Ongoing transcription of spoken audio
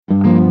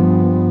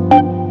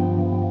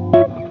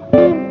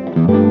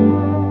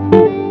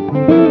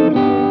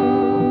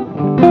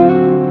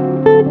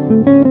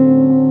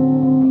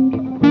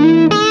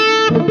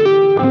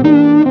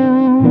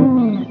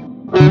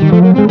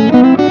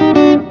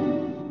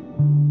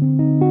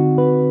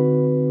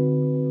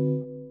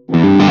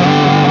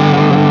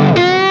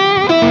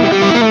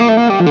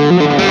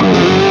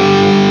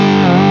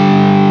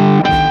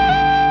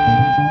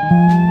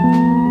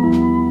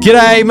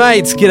G'day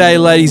mates,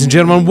 g'day ladies and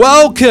gentlemen,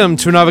 welcome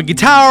to another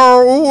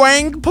Guitar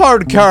Wank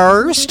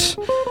podcast.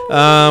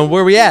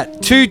 Where are we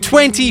at?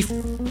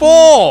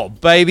 224,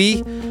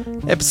 baby.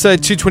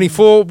 Episode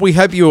 224. We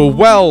hope you are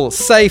well,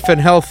 safe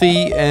and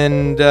healthy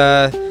and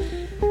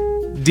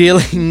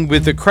dealing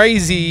with the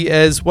crazy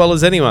as well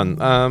as anyone.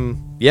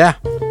 We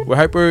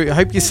hope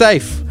you're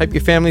safe. Hope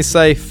your family's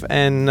safe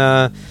and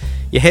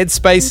your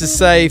headspace is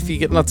safe. You're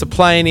getting lots of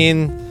playing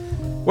in.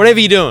 Whatever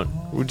you're doing,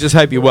 we just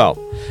hope you're well.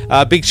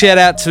 Big shout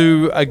out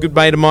to a good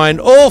mate of mine,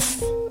 Ulf,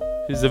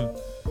 who's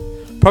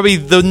probably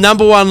the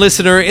number one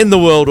listener in the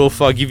world. Ulf,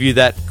 I'll give you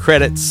that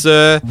credit,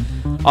 sir.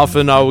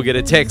 Often I will get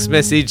a text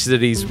message that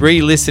he's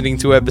re-listening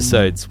to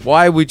episodes.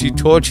 Why would you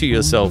torture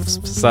yourself,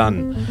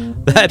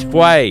 son, that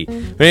way?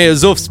 It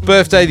was Ulf's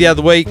birthday the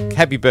other week.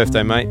 Happy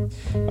birthday, mate.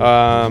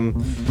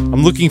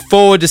 I'm looking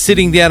forward to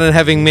sitting down and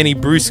having many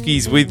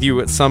brewskis with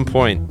you at some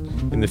point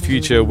in the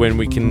future when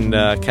we can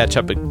catch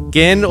up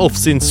again.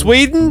 Ulf's in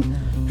Sweden.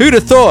 Who'd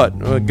have thought?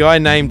 A guy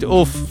named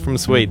Ulf from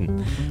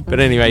Sweden. But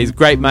anyway, he's a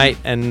great mate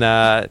and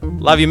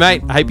love you,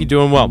 mate. I hope you're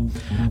doing well.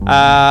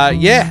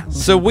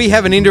 So we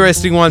have an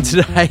interesting one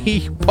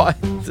today,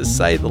 to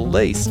say the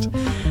least.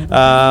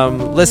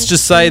 Let's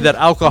just say that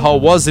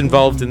alcohol was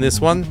involved in this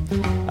one.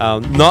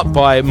 Not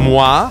by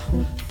moi,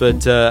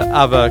 but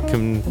other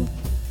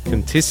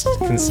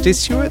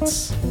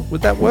constituents.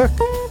 Would that work?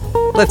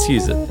 Let's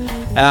use it.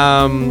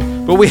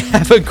 But we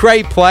have a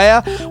great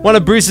player. One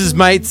of Bruce's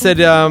mates said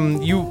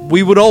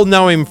we would all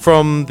know him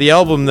from the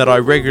album that I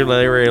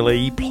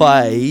regularly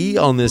play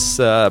on this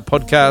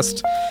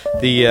podcast,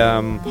 the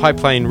High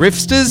Plane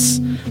Riffsters.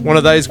 One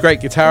of those great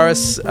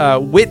guitarists,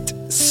 Whit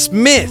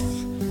Smith,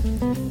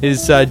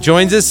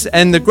 joins us.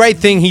 And the great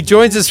thing, he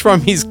joins us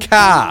from his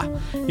car.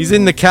 He's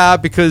in the car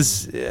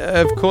because,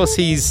 of course,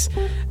 he's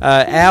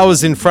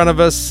hours in front of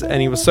us, and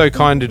he was so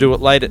kind to do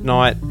it late at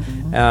night.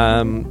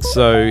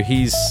 So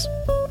he's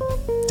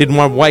didn't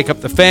want to wake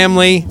up the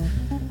family,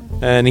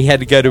 and he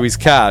had to go to his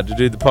car to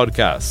do the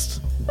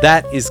podcast.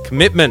 That is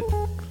commitment.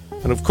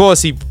 And of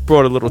course he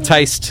brought a little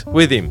taste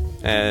with him,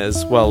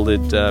 as well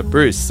did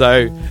Bruce.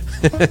 So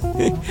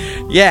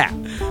yeah,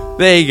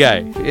 there you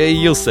go.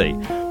 You'll see.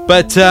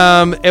 But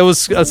it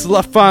was a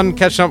lot of fun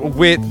catching up with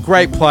Whit.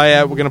 Great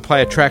player. We're going to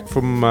play a track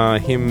from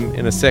him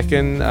in a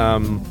second.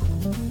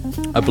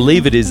 I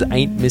believe it is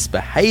Ain't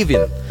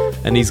Misbehavin',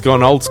 and he's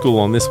gone old school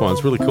on this one.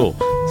 It's really cool.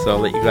 So I'll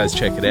let you guys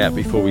check it out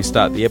before we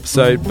start the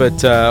episode.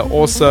 But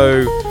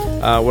also,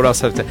 what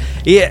else have to...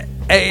 Yeah,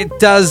 it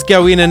does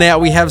go in and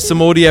out. We have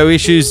some audio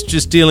issues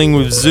just dealing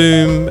with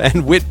Zoom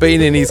and Whit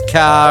being in his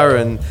car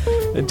and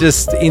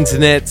just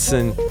internets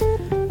and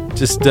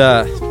just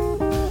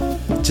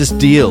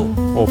deal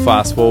or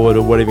fast forward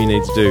or whatever you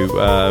need to do.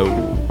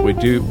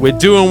 We're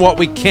doing what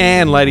we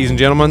can, ladies and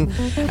gentlemen.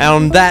 And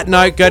on that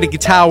note, go to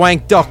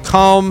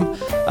guitarwank.com.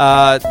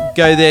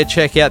 Go there,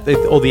 check out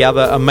all the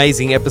other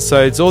amazing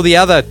episodes, all the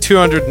other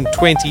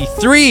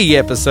 223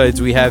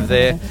 episodes we have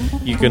there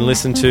you can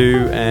listen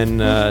to,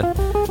 and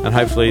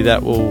hopefully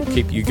that will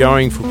keep you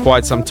going for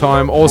quite some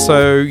time.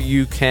 Also,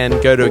 you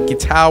can go to you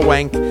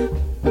can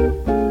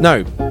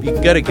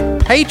go to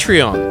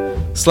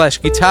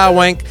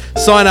Patreon/GuitarWank,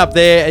 sign up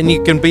there, and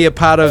you can be a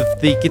part of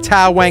the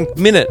Guitar Wank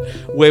Minute,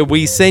 where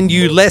we send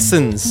you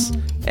lessons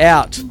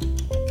out.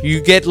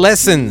 You get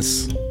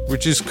lessons,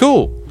 which is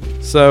cool.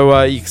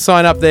 So you can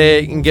sign up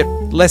there, you can get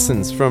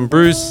lessons from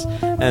Bruce,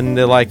 and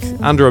they're like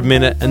under a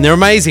minute, and they're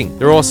amazing.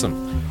 They're awesome.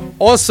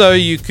 Also,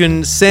 you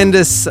can send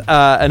us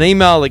an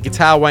email at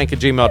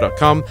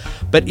guitarwank@gmail.com.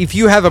 But if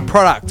you have a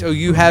product or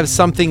you have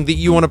something that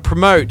you want to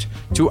promote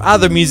to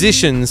other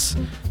musicians,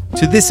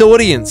 to this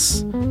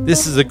audience,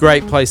 this is a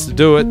great place to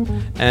do it,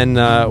 and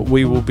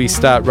we will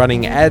start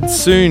running ads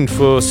soon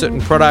for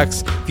certain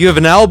products. If you have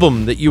an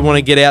album that you want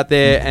to get out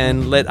there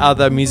and let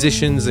other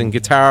musicians and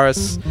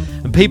guitarists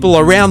and people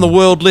around the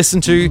world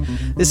listen to,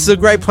 this is a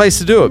great place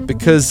to do it,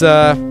 because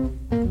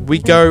we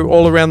go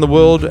all around the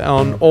world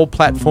on all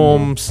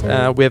platforms.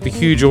 We have a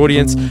huge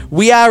audience.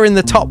 We are in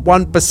the top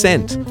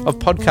 1% of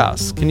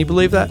podcasts. Can you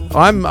believe that?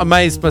 I'm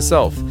amazed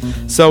myself.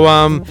 So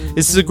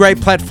this is a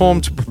great platform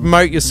to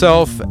promote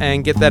yourself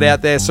and get that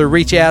out there. So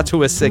reach out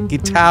to us at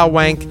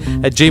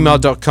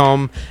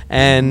guitarwank@gmail.com,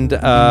 and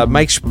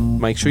make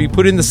sure you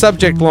put in the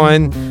subject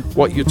line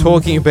what you're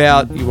talking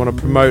about, you want to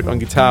promote on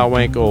Guitar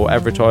Wank or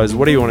advertise,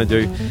 what do you want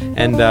to do,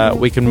 and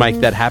we can make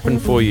that happen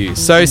for you.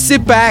 So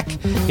sit back,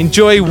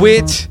 enjoy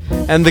Whit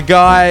and the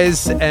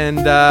guys,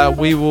 and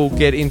we will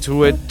get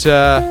into it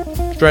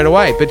straight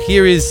away. But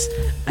here is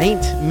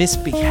Ain't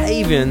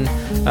Misbehavin'.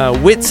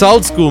 Whit's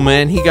old school,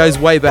 man. He goes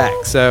way back.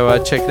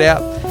 So check it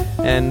out,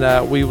 and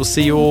we will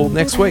see you all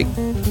next week.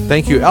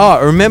 Thank you.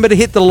 Oh, remember to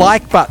hit the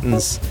like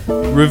buttons.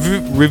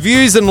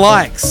 Reviews and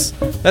likes.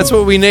 That's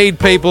what we need,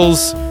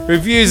 peoples.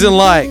 Reviews and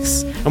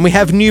likes. And we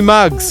have new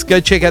mugs. Go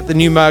check out the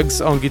new mugs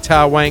on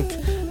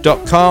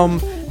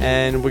guitarwank.com.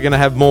 And we're going to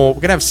have more.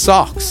 We're going to have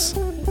socks.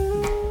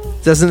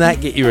 Doesn't that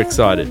get you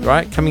excited,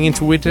 right? Coming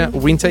into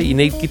winter, you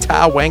need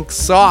Guitar Wank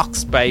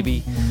socks,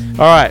 baby.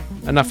 All right,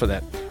 enough of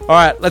that. All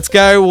right, let's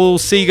go. We'll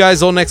see you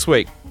guys all next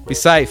week. Be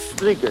safe.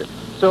 Speaker.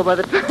 So by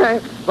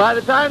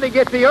the time they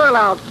get to your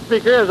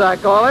loudspeaker, as I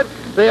call it,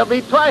 they'll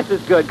be twice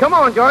as good. Come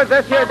on, George,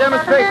 let's hear a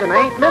demonstration.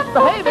 I ain't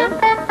misbehaving.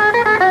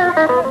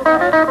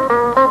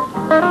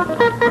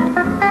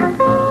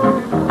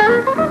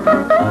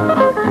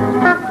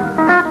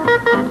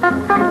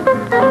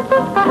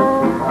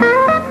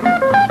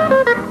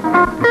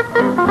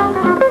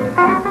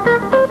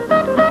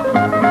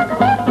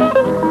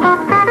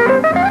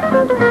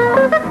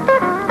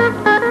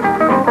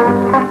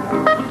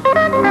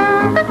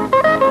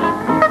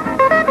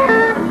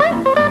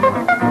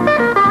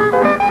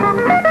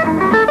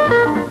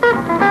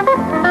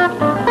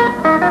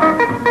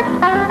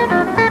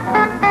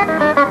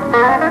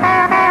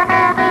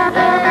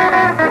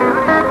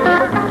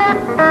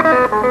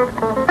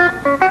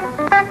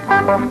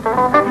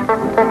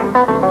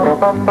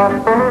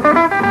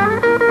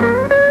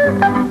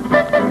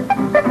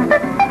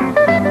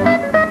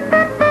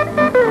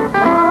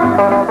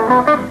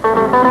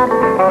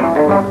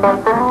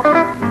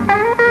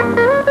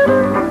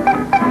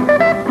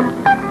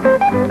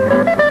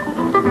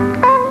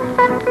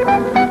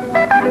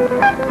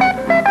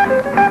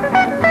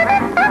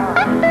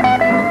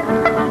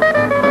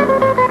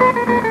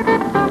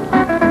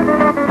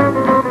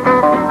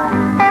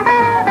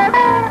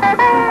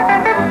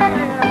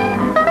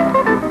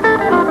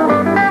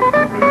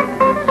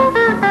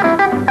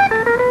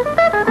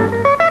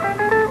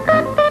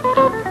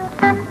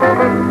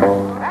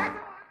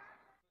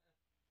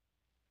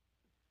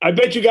 I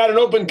bet you got an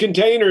open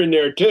container in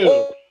there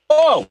too.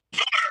 Oh,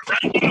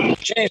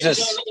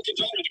 Jesus.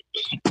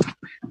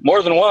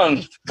 More than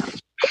one.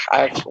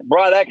 I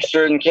brought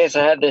extra in case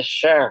I had to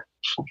share.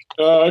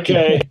 Oh,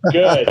 okay,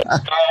 good.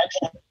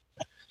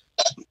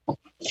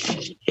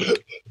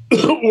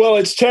 Well,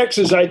 it's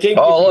Texas. I think.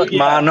 Oh, look,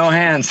 Ma, no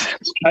hands.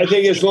 I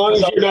think as long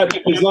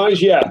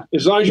as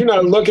you're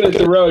not looking at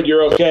the road,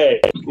 you're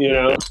okay. You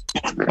know.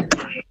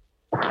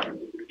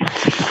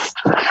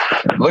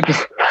 Look,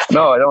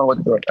 no, I don't want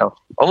to do it now.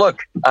 Oh, look,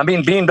 I'm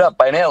being beamed up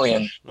by an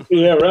alien.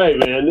 Yeah, right,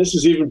 man. This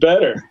is even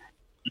better.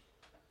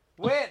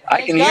 Whit,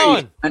 I can hear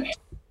you.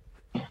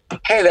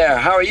 Hey there,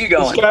 how are you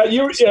going? Scott,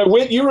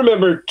 Whit, you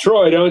remember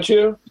Troy, don't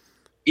you?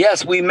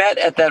 Yes, we met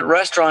at that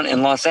restaurant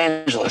in Los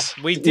Angeles.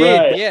 We did.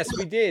 Right. Yes,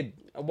 we did.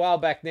 A while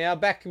back now.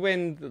 Back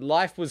when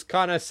life was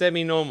kind of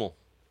semi-normal.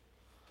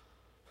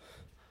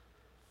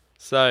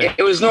 So.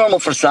 It was normal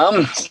for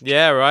some.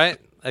 Yeah, right.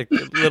 A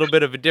little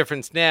bit of a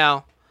difference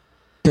now.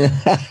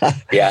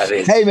 Yeah, it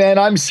is. Hey, man,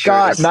 I'm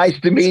Scott. Sure. Nice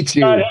to meet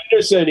you. Scott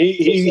Henderson.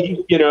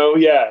 He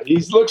he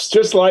looks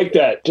just like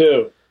that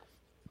too.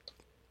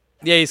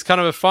 Yeah, he's kind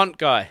of a font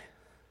guy.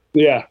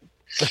 Yeah.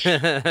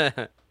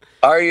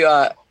 Are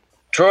you,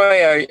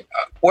 Troy?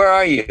 Where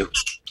are you?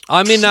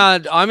 I'm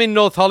in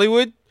North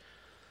Hollywood.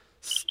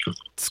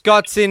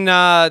 Scott's in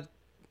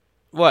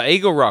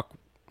Eagle Rock.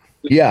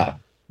 Yeah,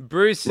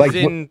 Bruce like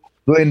is in.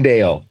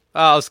 Glendale. Oh,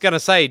 I was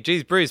gonna say,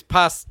 geez, Bruce,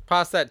 pass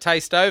that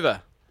taste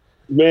over.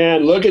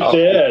 Man, look at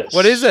this.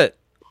 What is it?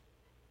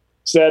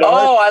 Is that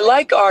Oh, art? I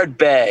like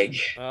Ardbeg.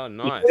 Oh,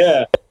 nice.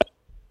 Yeah.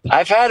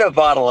 I've had a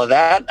bottle of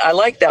that. I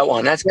like that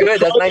one. That's good.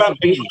 That's nice and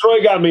peaty.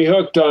 Troy got me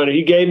hooked on it.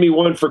 He gave me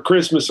one for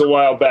Christmas a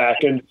while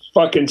back and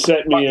fucking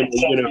set me in,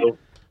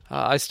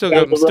 I still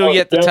down the still road,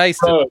 yet to down the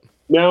taste it. road.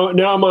 Now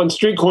I'm on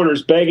street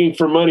corners begging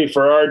for money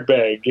for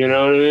Ardbeg. You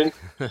know what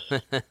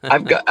I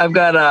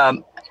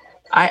mean?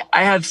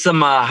 I have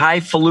some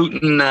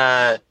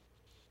highfalutin,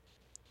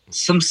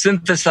 some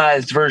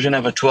synthesized version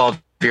of a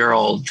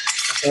 12-year-old.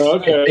 Oh,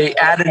 okay.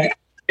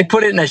 They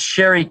put it in a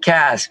sherry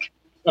cask.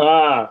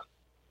 Ah.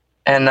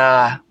 And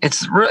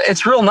it's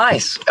real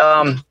nice.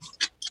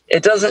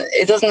 It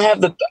doesn't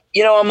have the,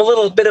 I'm a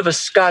little bit of a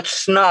Scotch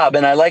snob,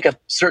 and I like a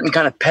certain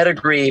kind of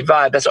pedigree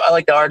vibe. That's why I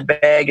like the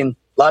Ardbeg and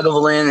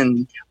Lagavulin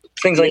and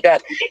things like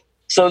that.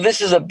 So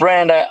this is a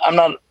brand I'm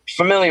not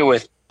familiar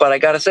with, but I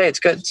got to say it's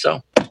good.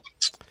 So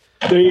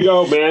there you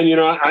go, man.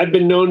 I've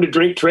been known to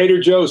drink Trader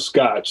Joe's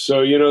Scotch,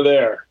 so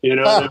there.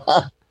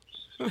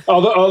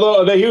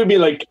 Although he would be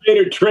like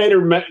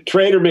Trader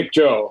Mick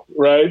Joe,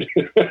 right?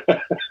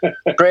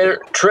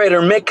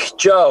 Trader Mick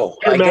Joe.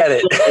 I get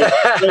it.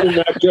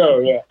 Trader Mick Joe,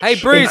 yeah. Hey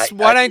Bruce,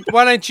 why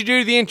don't you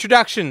do the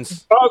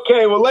introductions?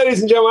 Okay, well, ladies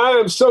and gentlemen, I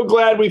am so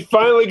glad we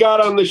finally got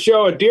on the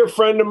show. A dear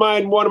friend of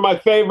mine, one of my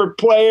favorite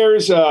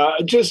players,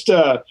 just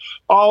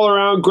all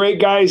around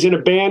great guys in a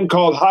band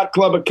called Hot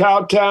Club of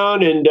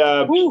Cowtown, and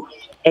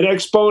an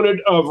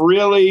exponent of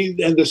really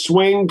the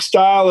swing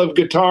style of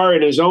guitar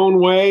in his own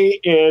way,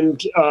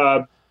 and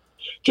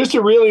just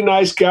a really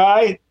nice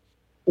guy.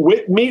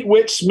 Meet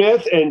Whit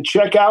Smith and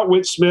check out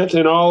Whit Smith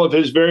in all of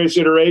his various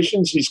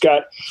iterations. He's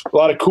got a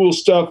lot of cool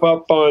stuff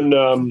up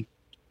on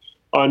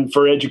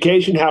for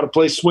education, how to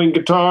play swing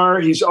guitar.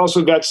 He's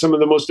also got some of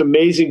the most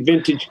amazing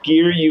vintage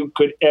gear you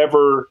could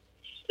ever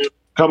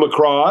come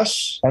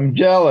across. I'm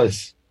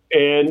jealous.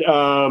 And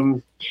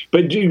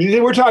but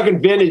we're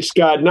talking vintage,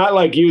 Scott, not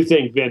like you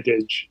think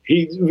vintage.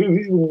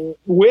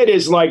 Whit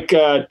is like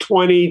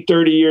 20,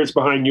 30 years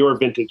behind your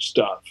vintage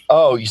stuff.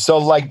 Oh, so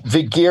like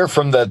the gear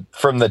from the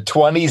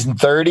 20s and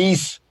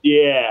 30s?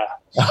 Yeah.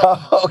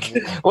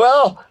 Okay.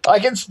 Well, I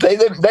can.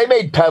 They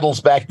made pedals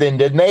back then,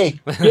 didn't they?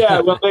 Yeah,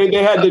 well, they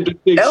had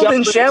the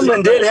Eldon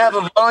Shamblin did have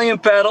a volume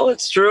pedal.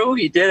 It's true.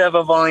 He did have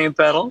a volume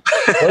pedal.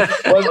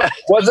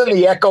 Wasn't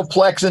the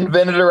Echoplex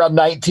invented around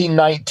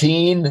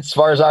 1919, as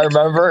far as I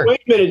remember?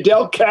 Wait a minute,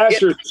 Del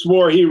Casser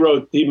swore he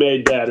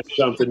made that or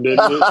something,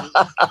 didn't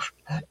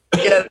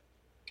he?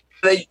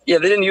 They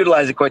didn't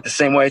utilize it quite the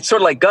same way. It's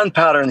sort of like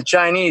gunpowder in the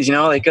Chinese.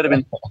 They could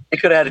have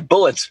had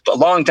bullets a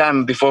long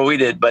time before we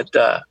did, but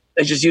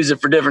they just use it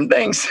for different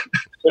things.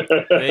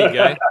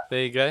 There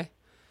you go.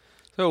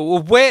 So,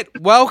 well,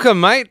 Whit, welcome,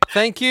 mate.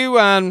 Thank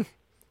you.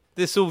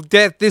 This will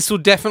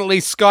definitely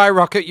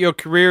skyrocket your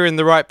career in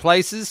the right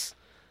places.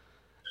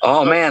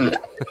 Oh man,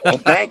 well,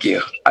 thank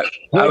you.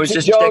 I was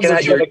just Jones checking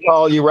out your.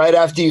 Call you right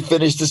after you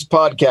finish this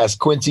podcast.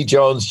 Quincy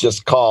Jones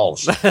just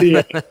calls.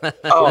 Yeah.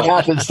 It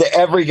happens to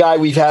every guy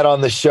we've had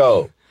on the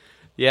show.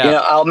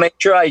 Yeah. I'll make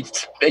sure I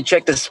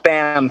check the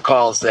spam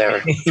calls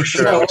there for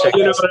sure. I'll check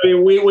What I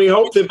mean, we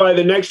hope that by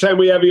the next time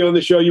we have you on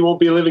the show, you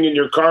won't be living in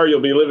your car.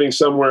 You'll be living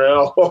somewhere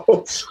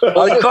else.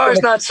 Well, the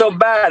car's not so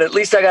bad. At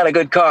least I got a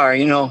good car.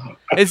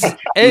 It's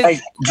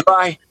Nice,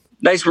 dry,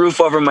 nice roof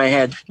over my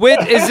head.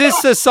 Whit, is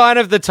this a sign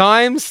of the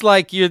times?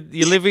 Like you're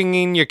living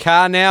in your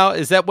car now?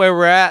 Is that where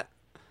we're at?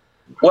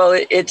 Well,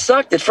 it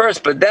sucked at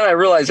first, but then I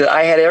realized that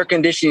I had air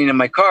conditioning in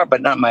my car,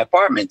 but not in my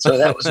apartment, so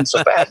that wasn't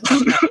so bad.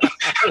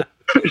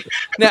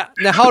 Now,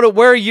 hold on.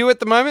 Where are you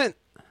at the moment?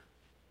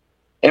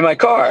 In my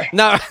car.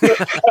 No.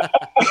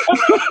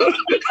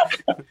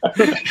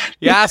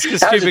 You ask a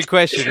stupid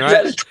question, Is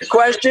right? that a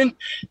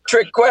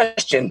trick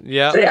question?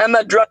 Yeah. See, I'm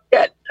not drunk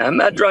yet.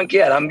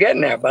 I'm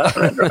getting there, but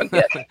I'm not drunk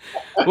yet.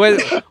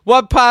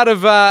 What part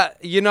of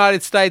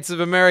United States of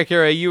America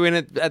are you in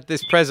at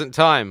this present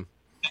time?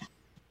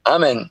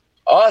 I'm in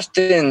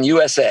Austin,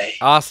 USA.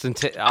 Austin,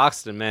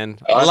 man.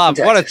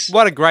 Austin, Texas.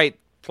 What a great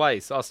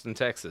place, Austin,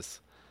 Texas.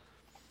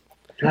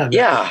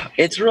 Yeah,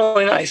 it's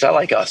really nice. I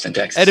like Austin,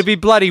 Texas. It'd be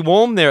bloody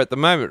warm there at the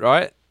moment,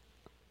 right?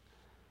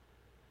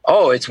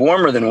 Oh, it's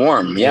warmer than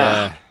warm.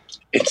 Yeah.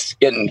 It's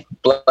getting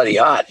bloody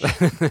hot.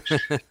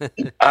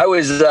 I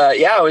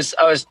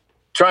was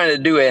trying to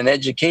do an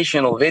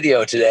educational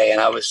video today, and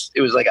I was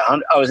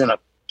in an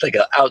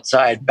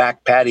outside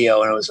back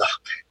patio, and it was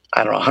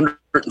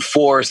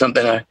 104 or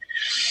something.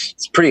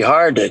 It's pretty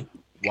hard to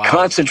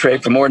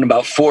concentrate for more than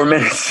about 4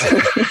 minutes.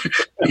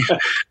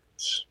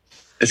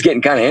 It's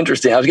getting kind of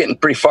interesting. I was getting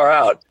pretty far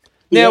out.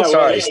 Now,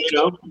 sorry.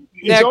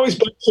 It's always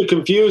best to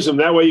confuse them.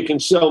 That way you can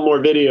sell more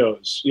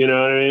videos. You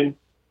know what I mean?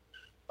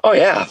 Oh,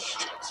 yeah.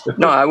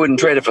 No, I wouldn't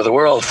trade it for the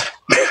world.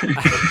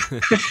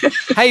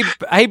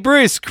 Hey,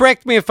 Bruce,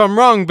 correct me if I'm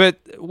wrong, but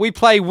we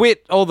play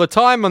Whit all the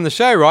time on the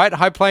show, right?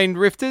 High Plane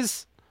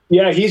Rifters?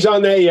 Yeah, he's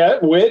on there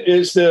yet. Whit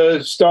is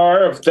the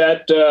star of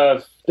that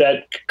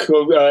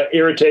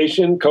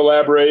irritation,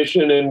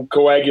 collaboration, and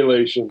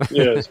coagulation.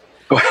 Yes.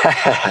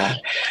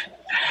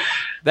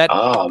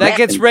 That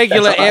gets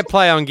regular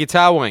airplay on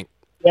Guitar Wank.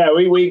 Yeah,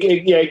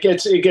 it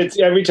gets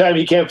every time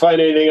he can't find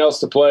anything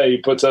else to play, he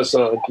puts us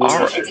on.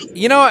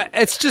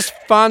 It's just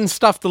fun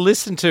stuff to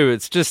listen to.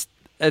 It's just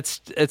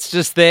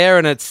there,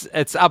 and it's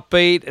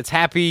upbeat, it's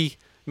happy,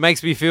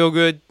 makes me feel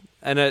good,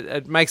 and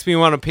it makes me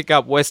want to pick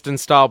up Western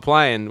style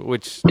playing,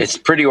 which it's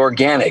pretty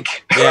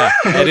organic. Yeah,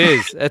 it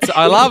is.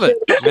 I love it,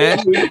 man.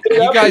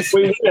 You guys,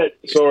 really.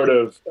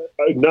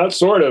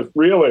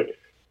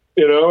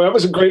 That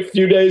was a great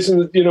few days,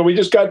 and we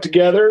just got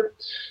together,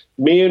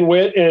 me and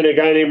Whit and a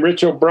guy named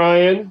Rich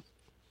O'Brien,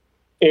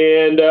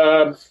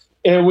 and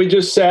we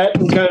just sat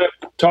and kind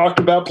of talked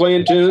about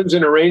playing tunes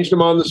and arranged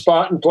them on the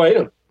spot and played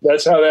them.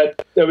 That's how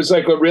that was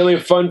like a really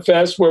fun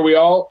fest where we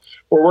all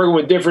were working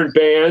with different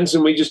bands,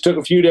 and we just took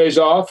a few days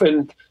off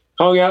and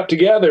hung out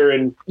together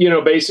and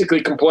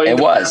basically complained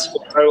about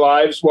our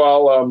lives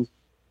while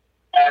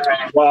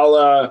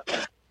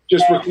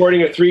just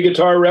recording a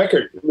 3-guitar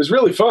record. It was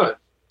really fun.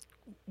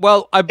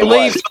 Well, I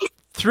believe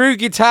through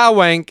Guitar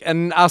Wank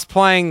and us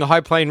playing High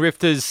Plane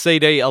Rifters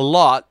CD a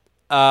lot,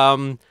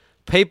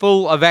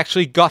 people have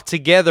actually got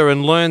together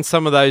and learned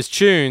some of those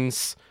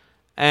tunes,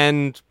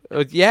 and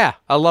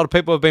a lot of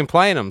people have been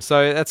playing them.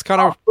 So that's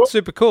kind of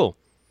super cool.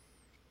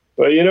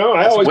 Well,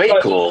 I always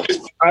thought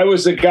I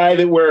was the guy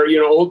that where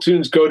old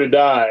tunes go to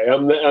die.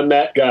 I'm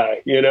that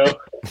guy.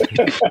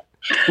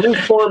 Luke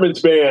Foreman's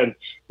band,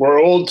 where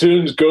old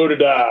tunes go to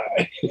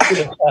die.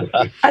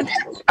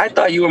 I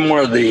thought you were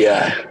more of the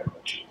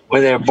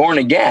where they're born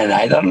again.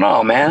 I don't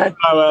know, man.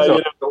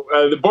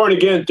 The born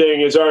again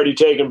thing is already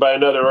taken by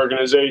another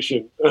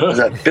organization. Was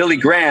that Billy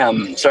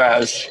Graham? Sorry, I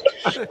was.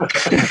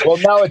 Well,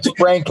 now it's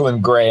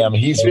Franklin Graham.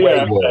 He's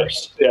way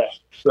worse. Yeah,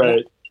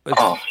 right.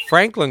 It's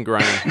Franklin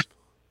Graham.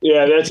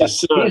 Yeah, that's his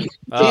son.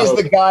 He's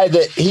the guy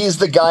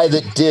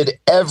that did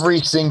every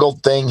single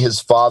thing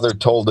his father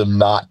told him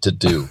not to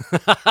do,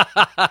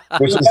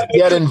 which is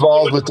get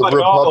involved with the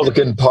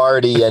Republican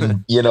Party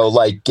and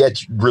get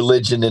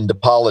religion into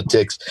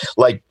politics.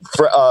 Like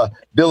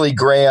Billy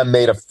Graham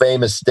made a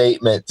famous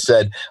statement,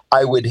 said,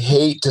 "I would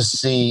hate to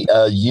see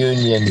a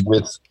union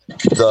with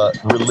the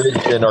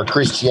religion or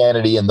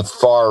Christianity in the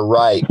far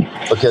right,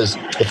 because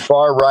the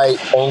far right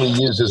only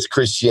uses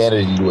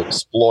Christianity to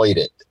exploit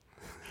it.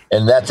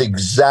 And that's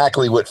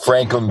exactly what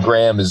Franklin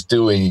Graham is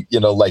doing,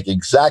 like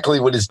exactly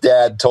what his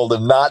dad told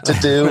him not to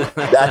do.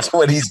 That's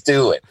what he's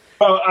doing.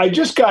 Well, I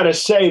just got to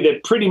say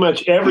that pretty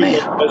much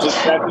everyone does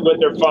exactly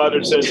what their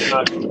father says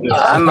not to do.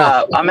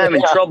 I'm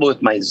having trouble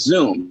with my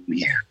Zoom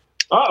here.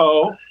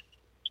 Uh-oh.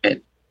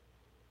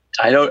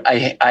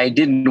 I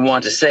didn't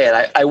want to say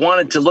it. I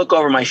wanted to look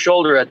over my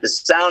shoulder at the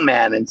sound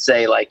man and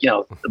say, like,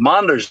 the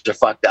monitors are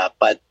fucked up,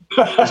 but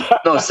there's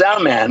no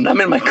sound man.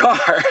 I'm in my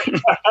car.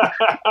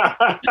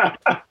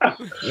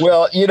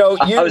 Well,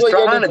 usually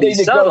anything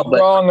that goes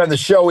wrong on the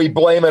show, we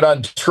blame it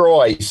on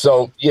Troy.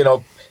 So,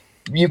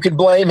 you can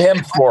blame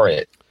him for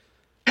it.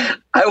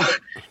 I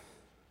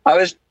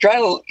was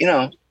trying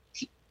to,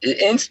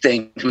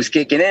 instinct was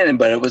kicking in,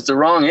 but it was the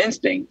wrong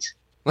instinct.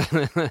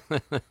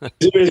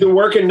 Is it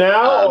working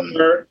now,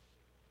 or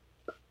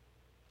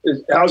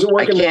how's it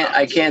working?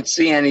 I can't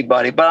see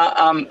anybody, but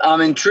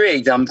I'm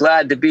intrigued. I'm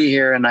glad to be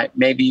here, and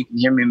maybe you can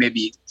hear me, maybe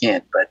you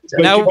can't. But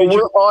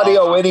we're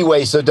audio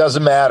anyway, so it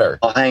doesn't matter.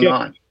 I'll hang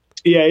on.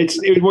 Yeah,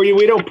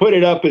 we don't put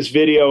it up as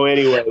video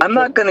anyway. I'm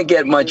not going to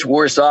get much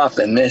worse off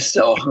than this,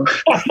 so.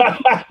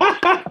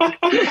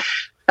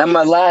 And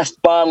my last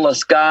bottle of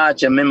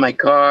scotch. I'm in my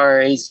car.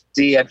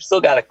 AC. I've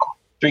still got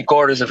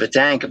 3/4 of a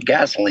tank of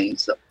gasoline.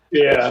 So.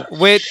 Yeah.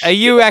 Wait, are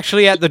you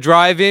actually at the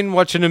drive-in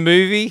watching a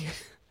movie?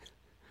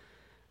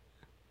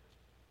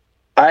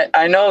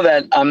 I know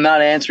that I'm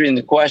not answering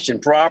the question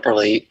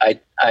properly.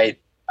 I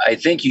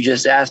think you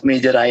just asked me,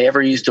 did I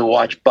ever used to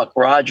watch Buck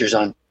Rogers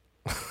on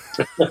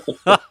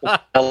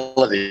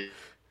television?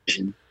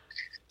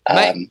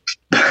 Hey,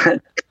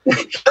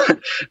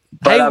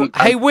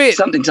 Whit.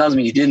 Something tells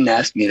me you didn't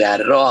ask me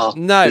that at all.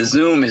 No. The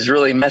Zoom is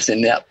really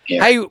messing up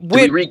here. Hey,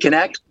 Whit. Do we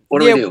reconnect? What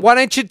do we do? Why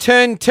don't you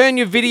turn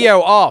your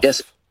video off?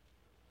 Yes.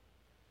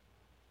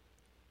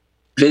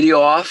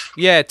 Video off?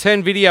 Yeah,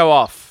 turn video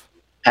off.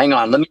 Hang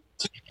on. Let me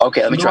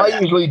try that. I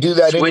usually do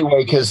that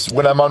anyway, because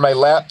when I'm on my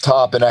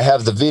laptop and I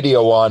have the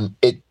video on,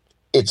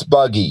 it's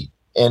buggy.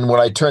 And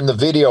when I turn the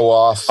video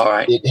off, all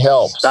right. It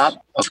helps.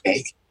 Stop.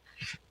 Okay.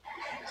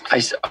 All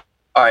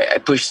right. I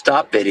push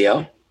stop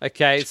video.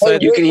 Okay. So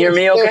you can hear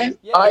me okay?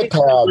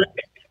 iPad.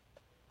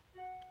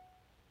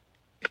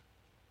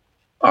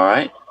 All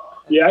right.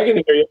 Yeah, I can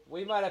hear you.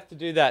 We might have to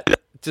do that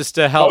just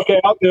to help. Okay,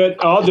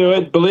 I'll do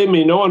it. Believe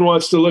me, no one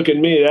wants to look at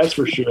me, that's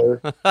for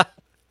sure.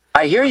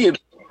 I hear you.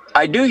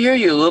 I do hear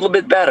you a little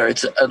bit better.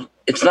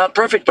 It's not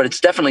perfect, but it's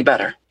definitely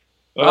better.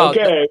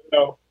 Okay.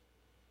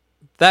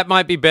 That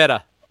might be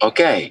better.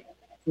 Okay.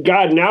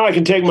 God, now I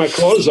can take my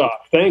clothes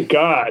off. Thank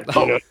God.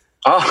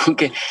 Oh,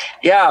 okay.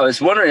 Yeah, I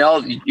was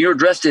wondering, you were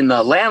dressed in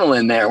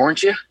lanolin there,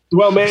 weren't you?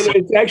 Well, man,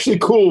 it's actually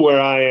cool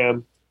where I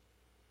am.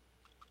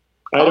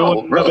 I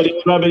don't want to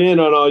rub it in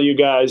on all you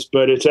guys,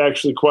 but it's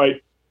actually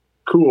quite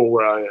cool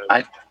where I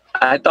am.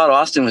 I thought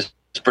Austin was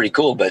pretty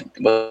cool, but it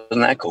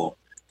wasn't that cool.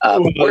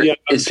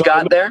 Is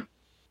Scott there?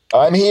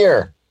 I'm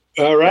here.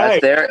 All right.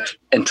 Scott's there.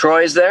 And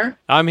Troy's there?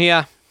 I'm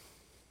here.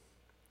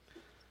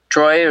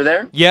 Troy, you're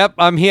there? Yep,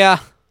 I'm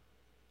here.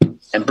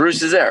 And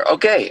Bruce is there.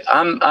 Okay,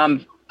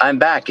 I'm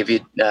back. If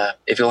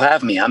you'll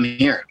have me, I'm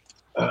here.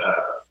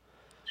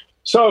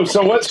 So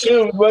what's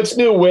new? What's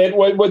new, Whit?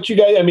 What you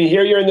guys? I mean,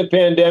 here you're in the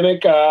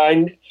pandemic.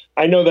 I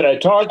know that I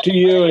talked to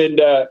you,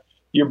 and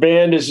your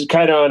band is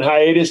kind of on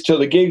hiatus till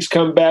the gigs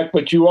come back.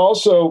 But you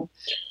also,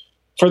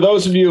 for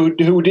those of you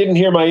who didn't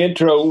hear my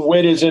intro,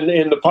 Whit is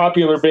in the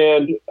popular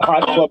band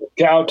Hot Club of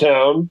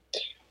Cowtown,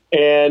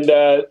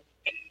 and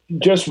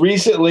just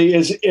recently,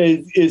 is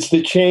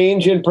the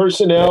change in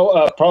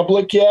personnel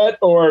public yet,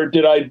 or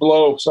did I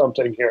blow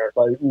something here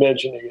by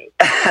mentioning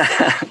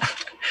it?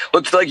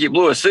 Looks like you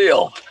blew a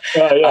seal.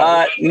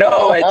 Yeah.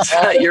 No, it's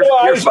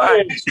you're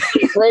fine.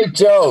 Great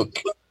joke.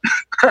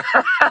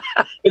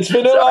 It's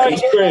vanilla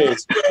ice cream.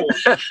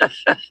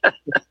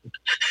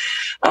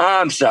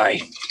 I'm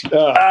sorry.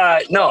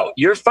 No,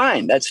 you're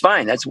fine. That's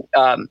fine. That's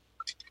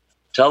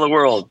tell the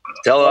world.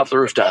 Tell it off the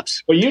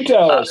rooftops. Well, you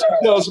tell us.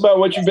 Tell us about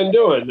what you've been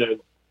doing then.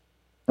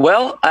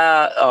 Well,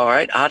 all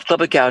right. Hot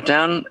Club of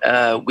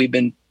Cowtown. We've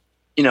been,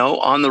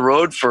 on the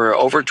road for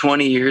over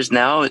 20 years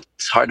now.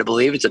 It's hard to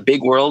believe. It's a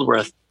big world. We're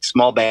a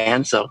small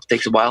band, so it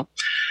takes a while.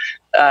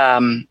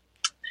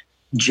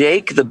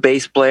 Jake, the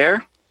bass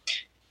player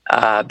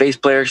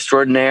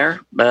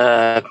extraordinaire,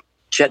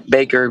 Chet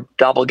Baker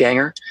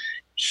doppelganger,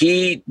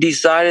 he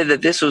decided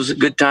that this was a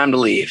good time to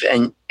leave.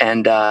 And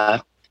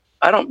I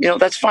don't,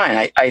 that's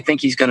fine. I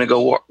think he's going to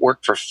go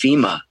work for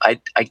FEMA. I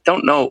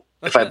don't know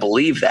if I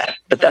believe that,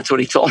 but that's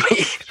what he told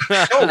me.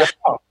 Oh,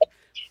 wow.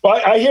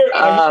 Well, I hear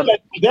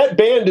that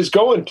band is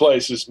going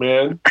places,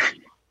 man.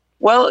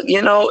 Well,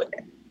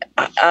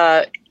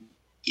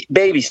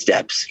 baby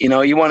steps. You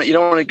don't want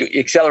to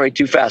accelerate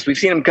too fast. We've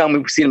seen them come,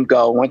 we've seen them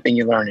go. One thing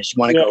you learn is you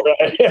want to go.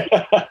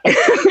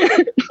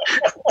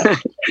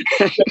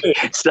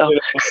 So,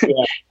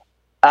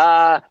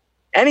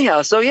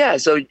 anyhow,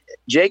 so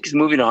Jake is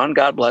moving on.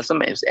 God bless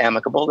him. It was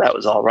amicable. That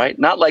was all right.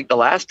 Not like the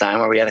last time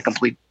where we had a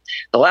complete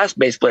the last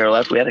bass player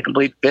left, we had a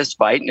complete fist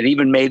fight, and it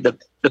even made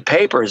the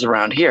papers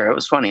around here. It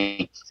was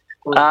funny.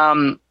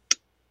 So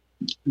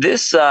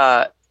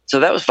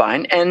that was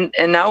fine. And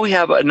now we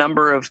have a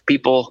number of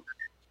people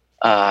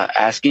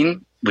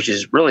asking, which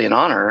is really an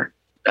honor,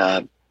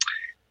 to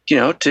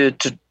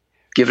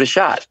give it a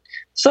shot.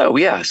 So,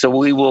 yeah, so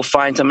we will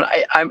find someone.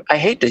 I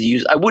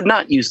would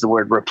not use the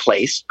word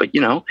replace, but,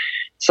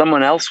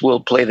 someone else will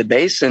play the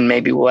bass, and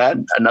maybe we'll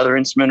add another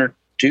instrument or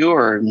two,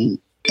 or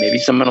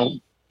maybe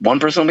one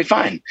person will be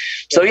fine.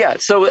 So, yeah,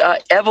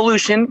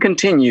 evolution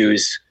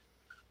continues.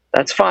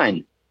 That's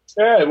fine.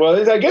 Yeah,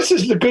 well, I guess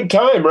this is a good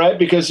time, right?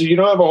 Because you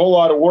don't have a whole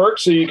lot of work,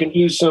 so you can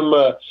do some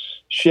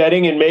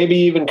shedding and maybe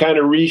even kind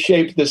of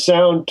reshape the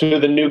sound to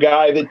the new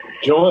guy that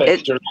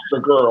joins, or the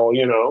girl,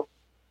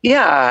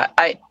 Yeah,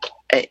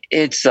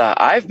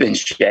 I've been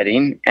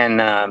shedding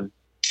and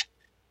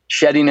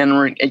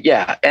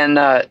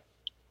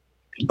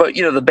but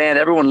the band,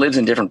 everyone lives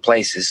in different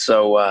places,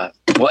 so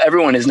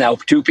everyone is now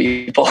two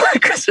people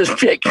because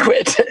Jake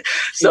quit.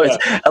 So It's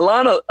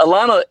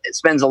Alana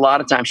spends a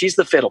lot of time. She's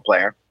the fiddle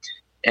player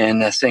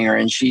and a singer,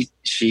 and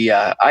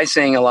I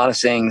sing a lot of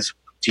things.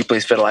 She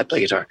plays fiddle, I play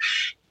guitar.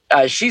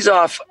 She's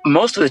off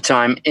most of the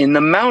time in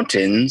the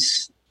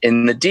mountains,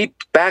 in the deep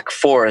back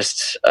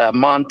forests,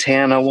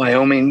 Montana,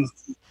 Wyoming,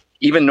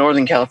 even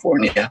Northern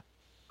California.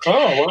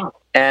 Oh, wow.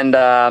 And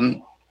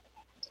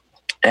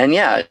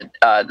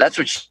that's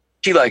what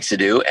she likes to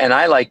do. And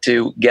I like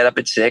to get up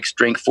at 6,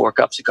 drink 4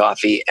 cups of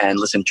coffee, and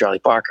listen to Charlie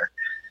Parker.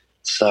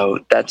 So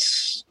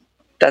that's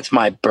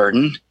my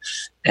burden,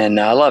 and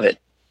I love it.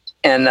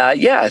 And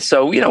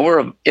so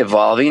we're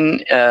evolving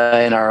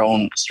in our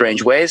own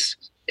strange ways.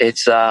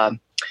 It's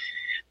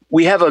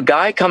we have a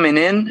guy coming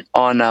in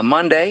on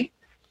Monday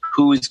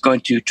who's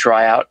going to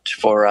try out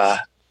for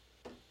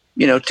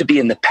to be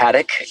in the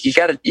paddock.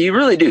 You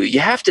really do.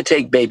 You have to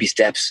take baby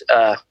steps.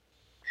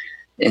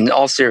 In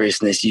all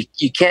seriousness,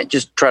 you can't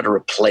just try to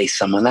replace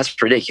someone.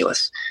 That's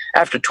ridiculous.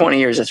 After 20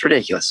 years, that's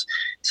ridiculous.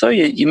 So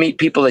you meet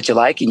people that you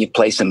like, and you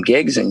play some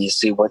gigs, and you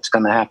see what's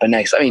going to happen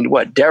next. I mean,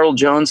 what, Daryl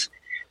Jones?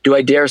 Do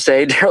I dare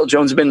say Daryl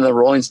Jones has been in the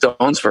Rolling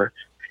Stones for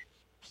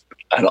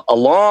a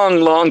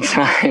long, long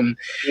time?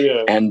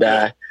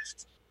 Yeah.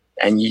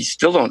 And you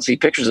still don't see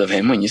pictures of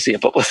him when you see a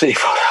publicity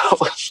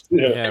photo.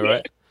 Yeah,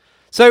 right.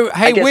 So,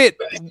 hey, Whit,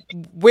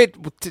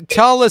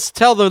 tell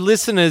the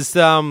listeners,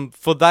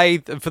 for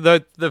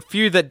the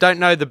few that don't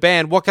know the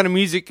band, what kind of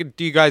music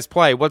do you guys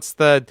play? What's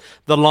the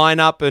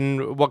lineup,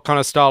 and what kind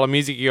of style of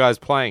music are you guys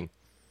playing?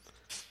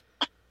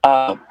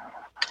 All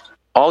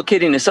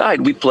kidding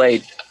aside, we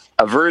played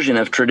a version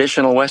of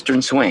traditional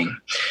Western swing.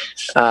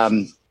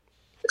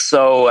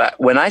 So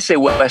when I say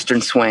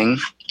Western swing,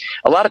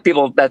 a lot of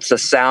people, that's a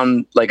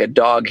sound like a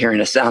dog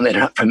hearing a sound they're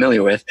not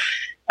familiar with.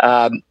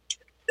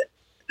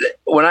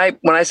 When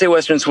I say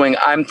Western swing,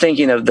 I'm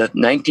thinking of the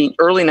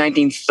early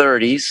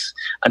 1930s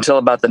until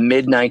about the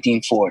mid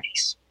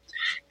 1940s,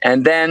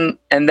 and then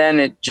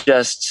it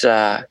just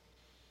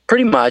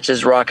pretty much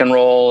as rock and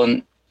roll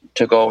and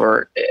took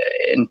over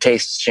and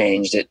tastes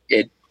changed.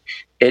 It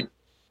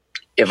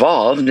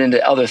evolved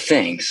into other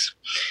things.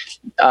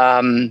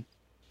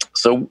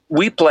 So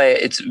we play.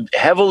 It's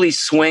heavily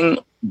swing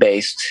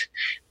based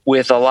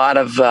with a lot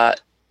of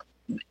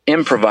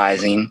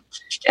improvising.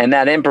 And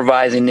that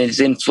improvising is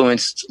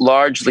influenced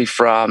largely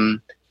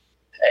from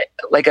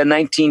like a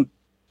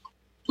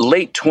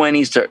late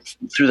 20s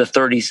through the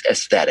 30s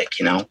aesthetic,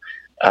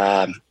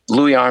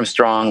 Louis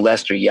Armstrong,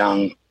 Lester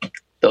Young,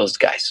 those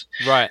guys.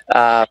 Right.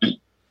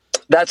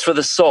 That's for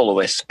the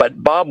soloists.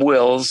 But Bob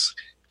Wills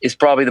is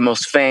probably the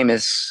most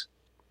famous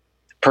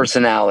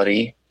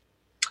personality.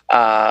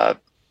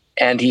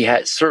 And he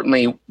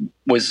certainly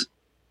was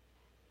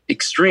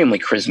extremely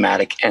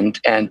charismatic and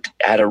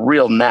had a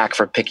real knack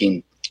for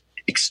picking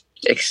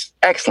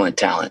excellent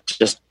talent,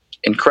 just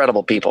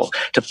incredible people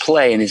to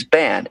play in his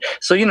band.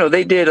 So,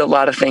 they did a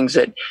lot of things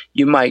that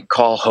you might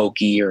call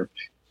hokey or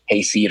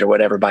hayseed or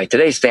whatever by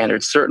today's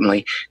standards,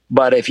 certainly.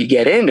 But if you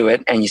get into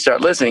it and you start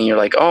listening, you're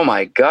like, oh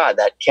my God,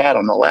 that cat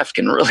on the left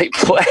can really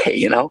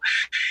play,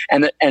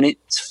 and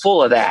it's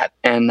full of that.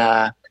 And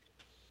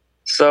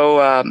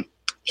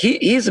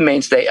he's the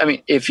mainstay. I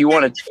mean, if you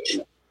want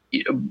to,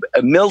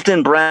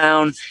 Milton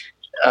Brown,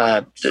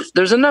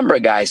 there's a number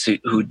of guys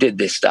who did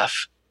this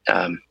stuff.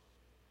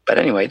 But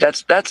anyway,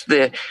 that's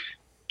the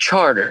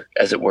charter,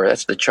 as it were.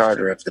 That's the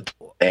charter of the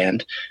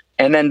band.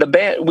 And then the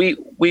band,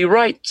 we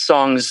write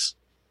songs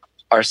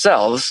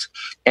ourselves,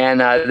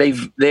 and they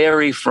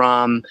vary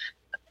from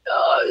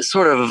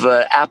sort of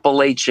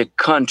Appalachia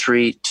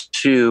country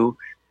to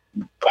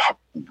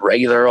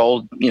regular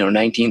old,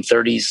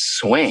 1930s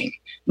swing.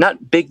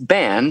 Not big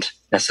band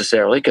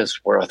necessarily, because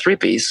we're a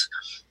 3-piece.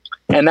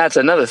 And that's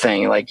another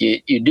thing. Like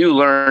you do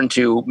learn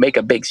to make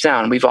a big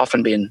sound. We've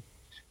often been,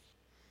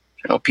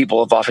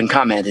 people have often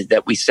commented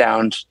that we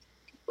sound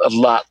a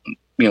lot,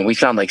 we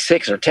sound like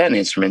 6 or 10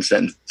 instruments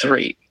than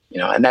 3,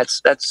 and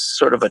that's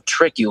sort of a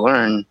trick you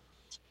learn.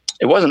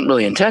 It wasn't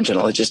really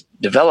intentional. It just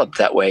developed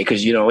that way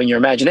because, in your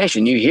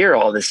imagination, you hear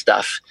all this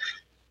stuff.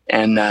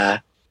 And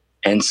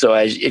And so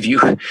if you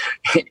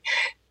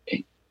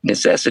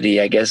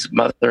necessity, I guess,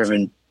 mother of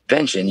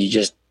invention, you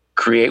just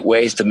create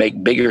ways to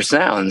make bigger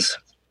sounds.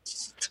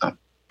 So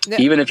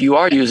even if you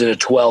are using a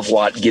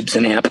 12-watt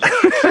Gibson amp.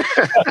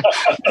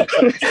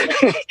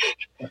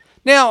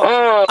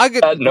 Now, I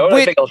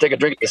think I'll take a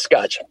drink of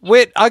scotch.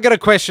 Whit, I got a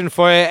question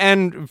for you,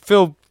 and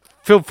feel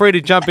free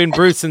to jump in,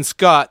 Bruce and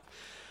Scott.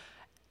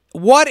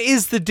 What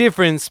is the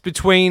difference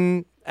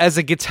between, as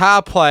a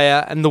guitar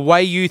player, and the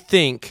way you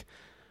think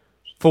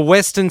for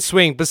Western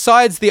swing,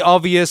 besides the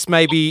obvious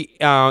maybe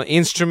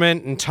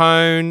instrument and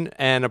tone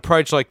and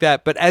approach like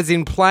that, but as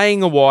in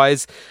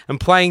playing-wise and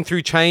playing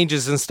through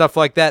changes and stuff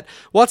like that,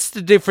 what's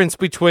the difference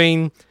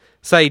between,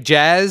 say,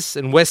 jazz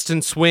and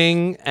Western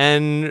swing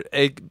and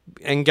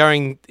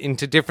going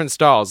into different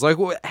styles? Like,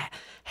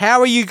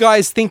 how are you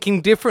guys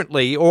thinking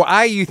differently, or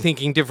are you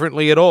thinking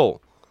differently at all?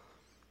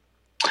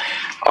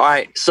 All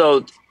right,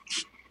 so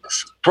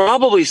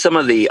probably some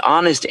of the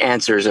honest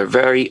answers are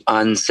very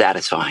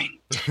unsatisfying.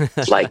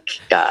 Like,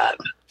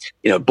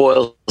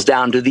 boils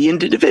down to the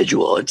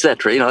individual,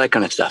 etc., that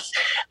kind of stuff,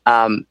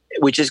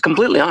 which is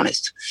completely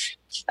honest.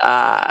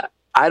 I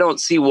don't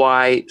see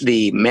why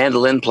the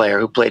mandolin player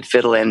who played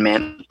fiddle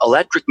and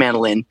electric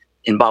mandolin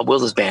in Bob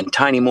Wills' band,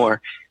 Tiny Moore,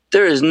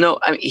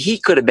 he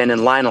could have been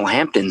in Lionel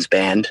Hampton's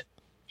band,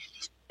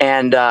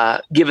 and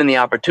given the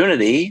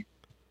opportunity,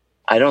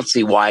 I don't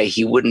see why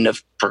he wouldn't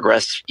have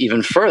progressed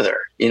even further.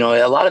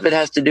 A lot of it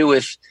has to do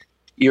with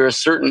you're a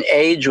certain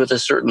age with a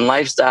certain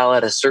lifestyle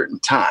at a certain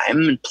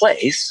time and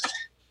place,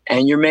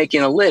 and you're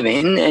making a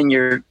living and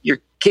you're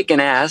kicking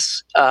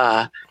ass.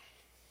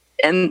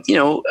 And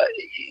you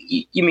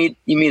meet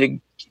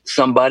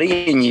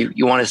somebody and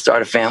you want to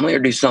start a family or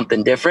do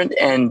something different,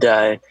 and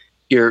that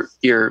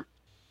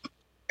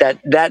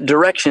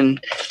direction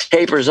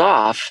tapers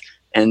off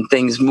and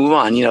things move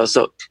on.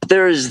 So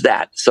there is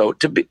that. So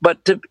to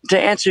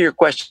answer your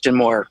question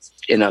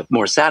in a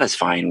more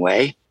satisfying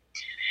way,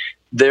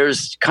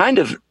 there's kind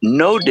of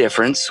no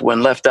difference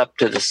when left up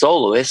to the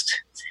soloist,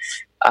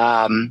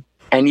 and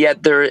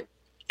yet there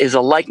is a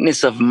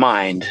likeness of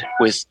mind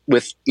with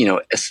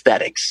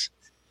aesthetics.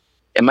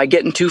 Am I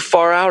getting too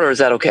far out, or is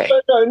that okay?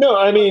 No.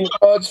 I mean,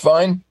 it's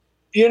fine.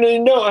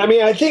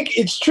 I think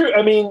it's true.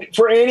 I mean,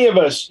 for any of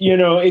us,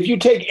 if you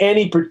take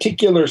any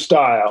particular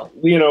style,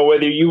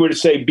 whether you were to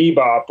say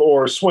bebop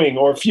or swing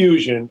or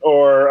fusion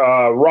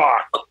or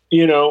rock,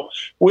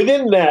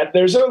 within that,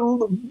 there's a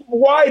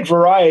wide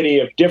variety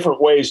of different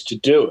ways to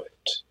do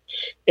it.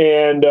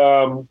 And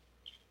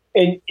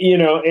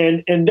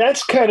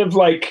that's kind of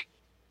like,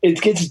 it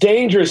gets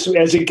dangerous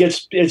as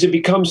it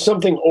becomes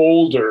something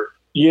older.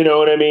 You know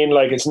what I mean?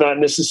 Like, it's not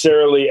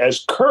necessarily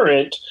as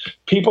current.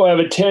 People have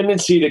a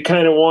tendency to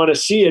kind of want to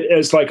see it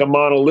as like a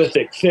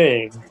monolithic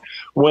thing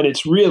when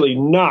it's really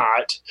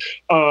not.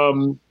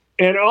 And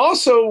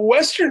also,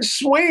 Western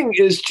swing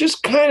is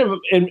just kind of,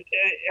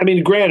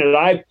 granted,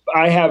 I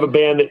have a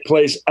band that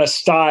plays a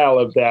style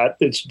of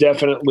that's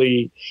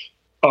definitely,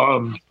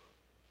 is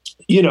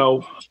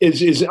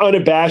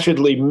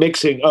unabashedly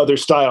mixing other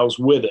styles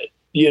with it.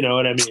 You know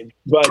what I mean?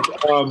 But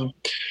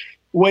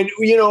when,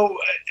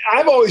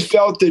 I've always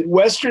felt that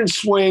Western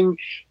swing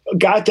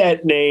got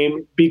that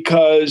name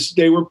because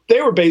they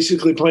were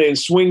basically playing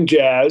swing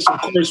jazz,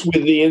 of course,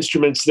 with the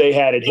instruments they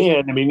had at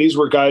hand. I mean, these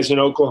were guys in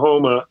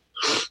Oklahoma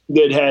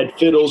that had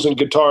fiddles and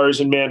guitars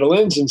and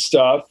mandolins and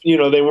stuff.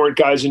 They weren't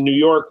guys in New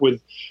York with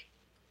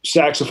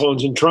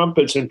saxophones and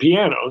trumpets and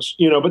pianos,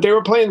 but they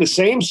were playing the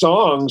same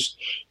songs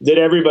that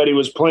everybody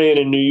was playing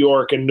in New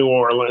York and New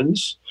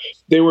Orleans.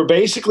 They were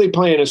basically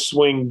playing a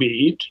swing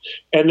beat,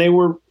 and they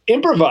were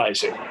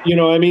improvising,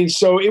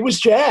 so it was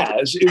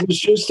jazz. It was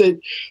just that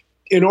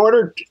in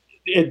order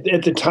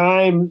at the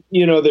time,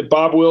 that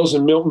Bob Wills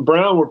and Milton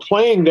Brown were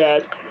playing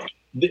that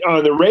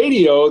on the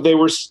radio, they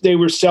were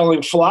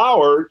selling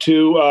flour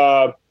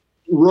to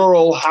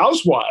rural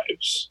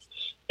housewives.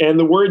 And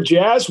the word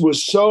jazz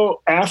was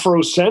so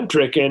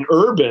Afrocentric and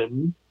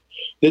urban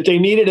that they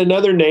needed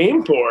another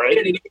name for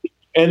it.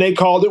 And they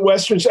called it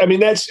Western. I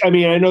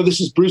know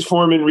this is Bruce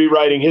Foreman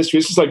rewriting history.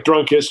 This is like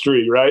drunk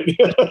history, right?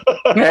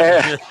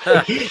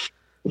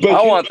 But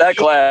I want that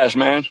class,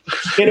 man.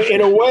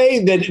 in a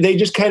way that they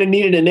just kind of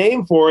needed a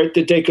name for it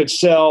that they could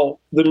sell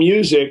the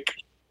music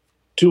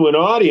to an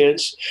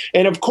audience.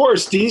 And of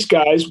course, these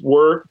guys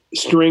were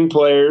string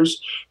players.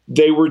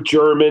 They were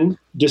German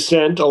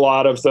descent, a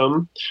lot of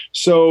them.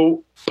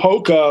 So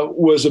polka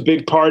was a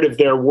big part of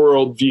their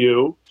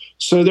worldview.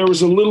 So there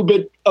was a little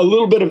bit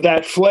of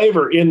that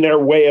flavor in their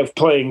way of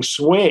playing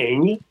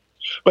swing.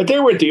 But they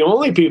weren't the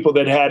only people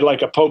that had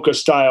like a polka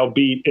style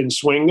beat in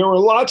swing. There were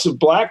lots of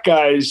black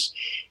guys.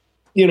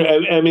 There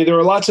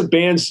were lots of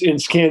bands in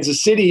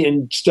Kansas City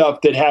and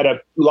stuff that had a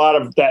lot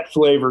of that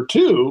flavor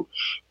too.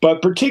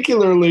 But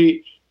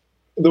particularly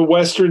the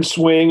Western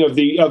swing of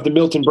the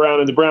Milton Brown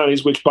and the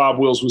Brownies, which Bob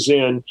Wills was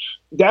in,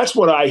 that's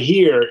what I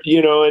hear, and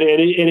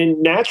it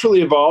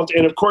naturally evolved.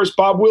 And of course,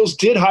 Bob Wills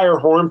did hire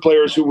horn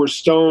players who were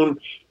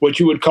what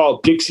you would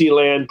call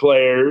Dixieland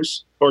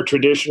players or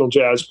traditional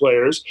jazz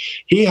players.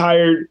 He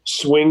hired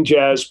swing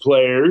jazz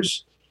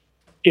players.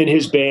 in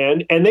his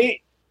band, and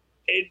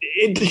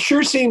it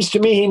sure seems to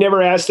me he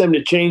never asked them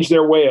to change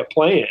their way of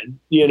playing.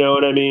 You know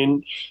what I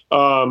mean?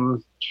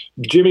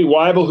 Jimmy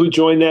Weibel, who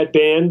joined that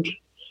band,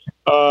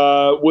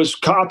 was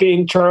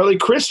copying Charlie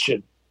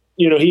Christian.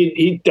 You know,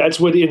 he that's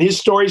what in his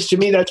stories to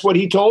me, that's what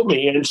he told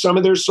me. And some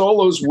of their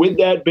solos with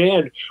that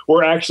band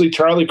were actually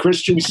Charlie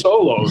Christian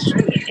solos,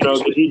 you know,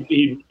 that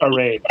he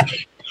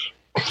arranged.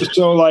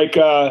 So like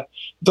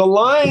the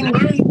line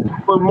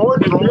were more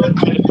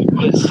derivative.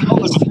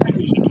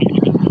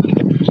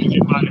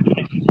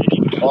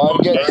 Oh,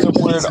 I'm getting some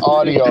weird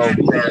audio.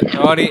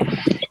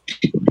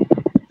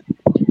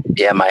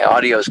 Yeah, my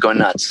audio is going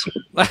nuts.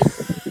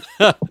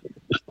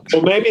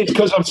 Well, maybe it's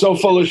because I'm so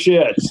full of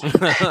shit.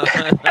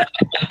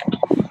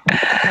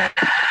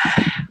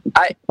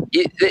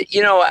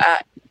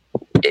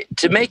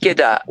 To make it,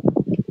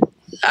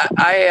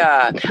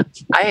 I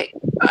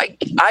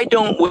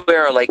don't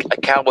wear like a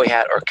cowboy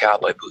hat or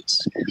cowboy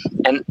boots,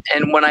 and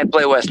when I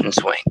play Western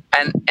swing,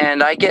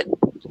 and I get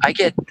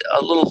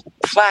a little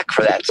flack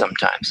for that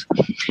sometimes,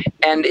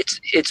 and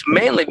it's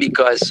mainly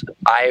because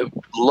I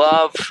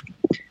love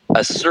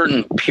a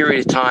certain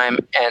period of time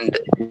and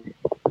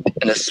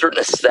a certain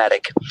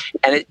aesthetic,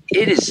 and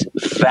it is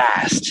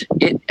vast.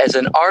 As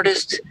an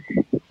artist,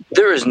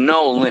 there is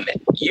no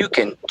limit. You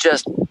can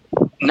just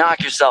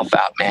knock yourself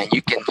out, man.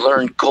 You can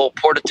learn Cole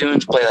Porter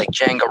tunes, play like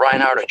Django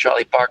Reinhardt or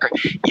Charlie Parker.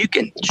 You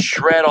can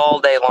shred all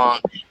day long,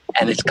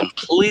 and it's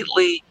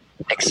completely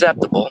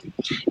acceptable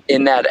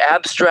in that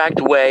abstract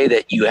way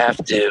that you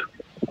have to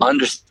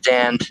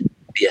understand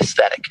the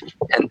aesthetic.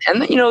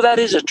 And you know, that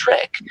is a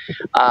trick.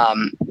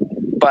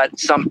 But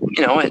some,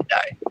 you know,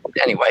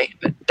 anyway,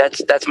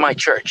 that's my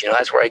church, you know,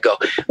 that's where I go.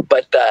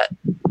 But the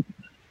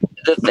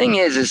thing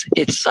is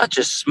it's such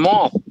a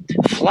small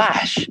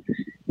flash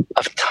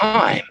of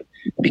time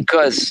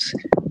because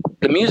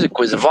the music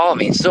was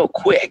evolving so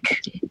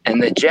quick,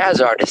 and the jazz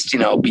artists, you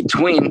know,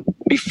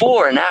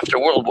 before and after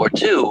World War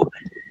II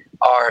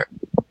are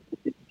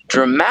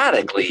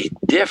dramatically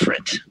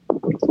different.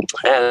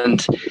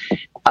 And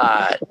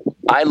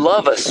I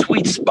love a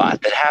sweet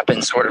spot that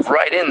happens sort of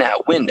right in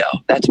that window.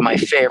 That's my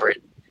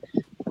favorite.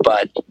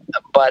 But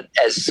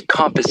as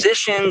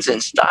compositions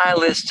and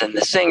stylists and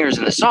the singers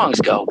and the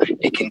songs go,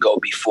 it can go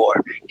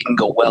before. It can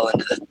go well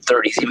into the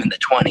 30s, even the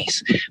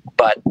 20s.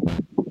 But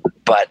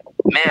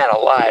man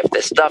alive,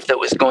 the stuff that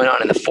was going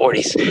on in the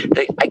 40s,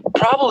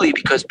 probably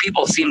because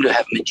people seem to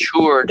have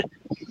matured.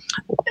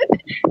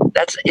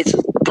 It's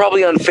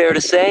probably unfair to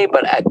say,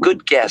 but a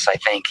good guess, I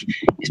think,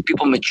 is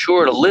people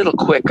matured a little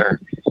quicker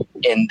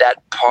in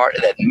that part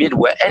of that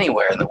Midwest,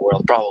 anywhere in the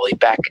world, probably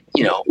back,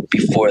 you know,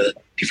 before the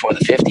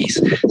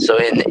 50s. So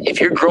if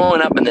you're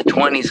growing up in the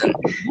 20s and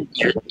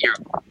you're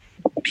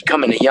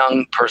becoming a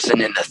young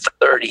person in the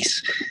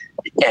 30s,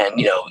 and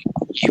you know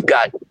you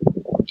got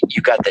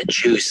the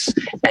juice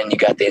and you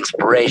got the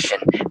inspiration,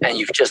 and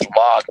you've just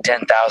logged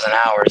 10,000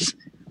 hours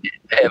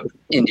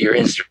into your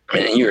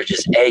instrument, and you're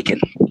just aching,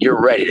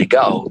 you're ready to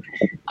go.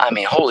 I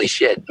mean, holy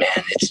shit,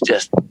 man! It's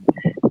just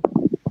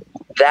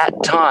that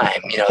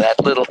time, you know, that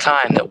little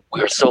time that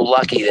we were so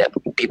lucky that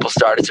people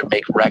started to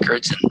make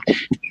records and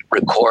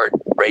record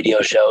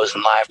radio shows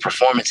and live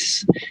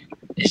performances.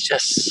 It's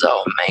just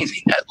so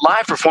amazing.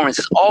 Live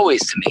performances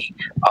always, to me,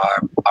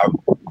 are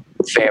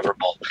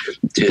favorable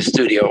to a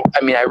studio.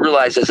 I mean, I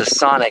realize as a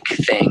sonic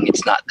thing,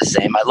 it's not the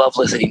same. I love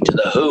listening to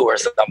The Who or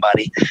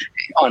somebody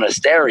on a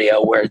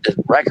stereo where the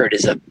record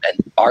is an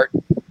art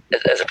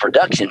as a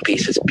production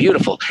piece. It's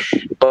beautiful.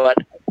 But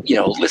you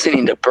know,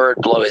 listening to Bird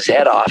blow his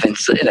head off in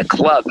a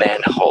club, man,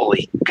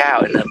 holy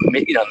cow! In the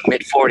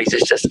mid 40s,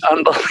 it's just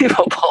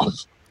unbelievable.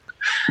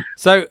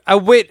 So,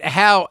 Whit,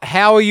 how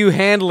are you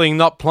handling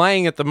not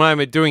playing at the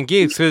moment, doing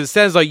gigs? Because it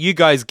sounds like you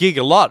guys gig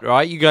a lot,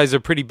 right? You guys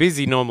are pretty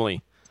busy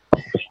normally.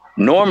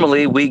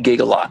 Normally, we gig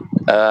a lot.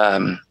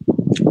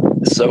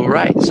 So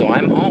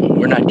I'm home.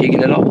 We're not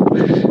gigging at all.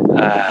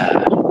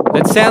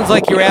 It sounds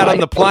like you're out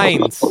on the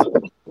plains.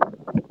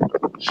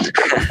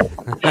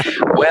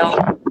 Well,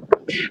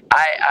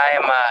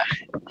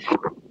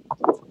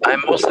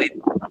 I'm mostly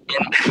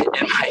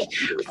in my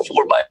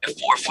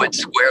 4x4 foot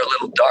square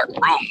little dark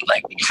room,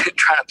 like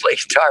trying to play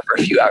guitar for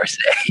a few hours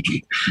a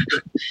day.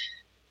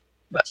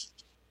 But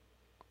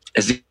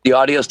is the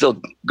audio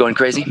still going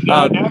crazy?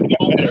 Now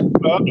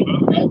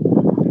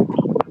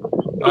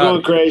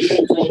going crazy.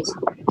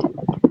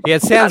 Yeah,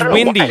 it sounds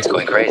windy. It's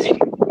going crazy.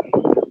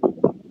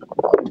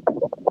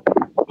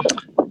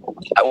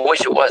 I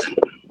wish it wasn't.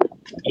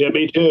 Yeah,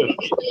 me too.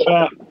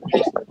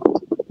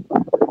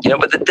 You know,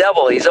 but the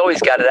devil, he's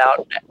always got it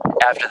out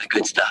after the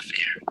good stuff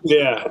here.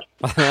 Yeah.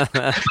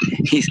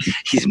 he's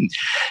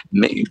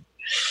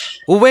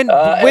Well,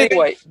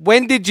 anyway,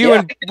 when did you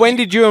and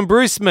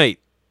Bruce meet?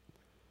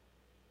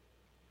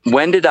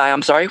 When did I?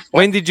 I'm sorry.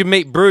 When did you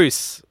meet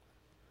Bruce?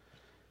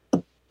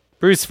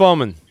 Bruce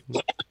Foreman.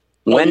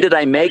 When did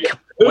I make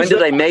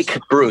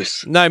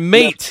Bruce? No,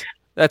 meet.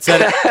 That's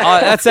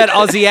that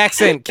Aussie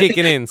accent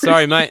kicking in.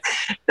 Sorry, mate.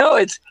 No,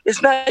 it's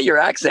not your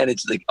accent.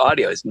 It's the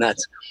audio. It's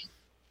nuts.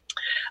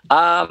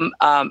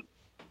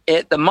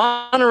 at the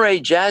Monterey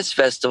Jazz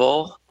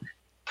Festival,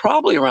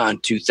 probably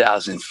around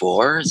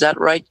 2004. Is that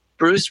right,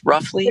 Bruce?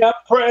 Roughly? Yeah,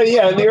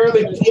 in the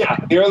early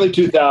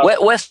 2000s.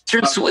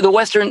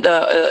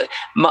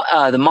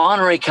 The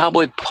Monterey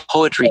Cowboy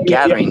Poetry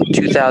Gathering,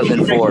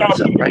 2004. Is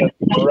that right?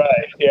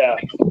 Right. Yeah.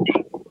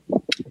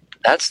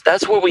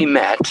 That's where we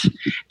met,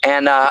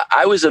 and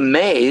I was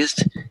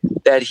amazed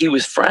that he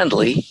was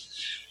friendly.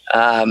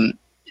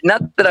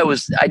 Not that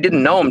I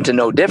didn't know him to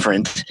know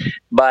different,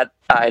 but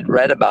I'd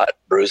read about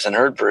Bruce and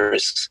heard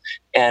Bruce,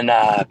 and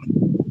it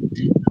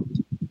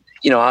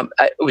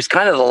was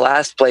kind of the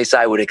last place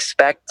I would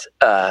expect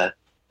a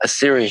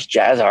serious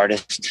jazz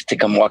artist to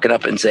come walking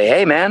up and say,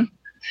 "Hey, man,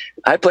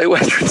 I play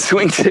Western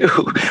Swing too."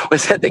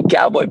 Was at the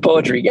Cowboy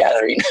Poetry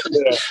Gathering,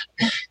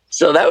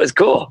 so that was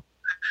cool.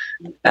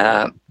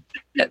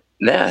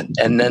 Yeah,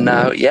 and then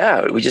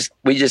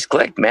we just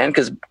clicked, man,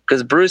 because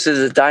Bruce is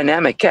a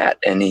dynamic cat,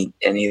 and he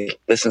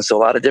listens to a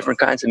lot of different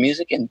kinds of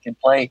music and can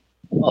play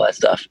all that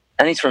stuff.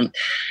 And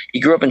he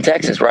grew up in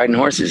Texas riding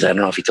horses. I don't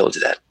know if he told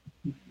you that.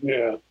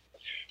 Yeah,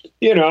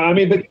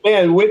 but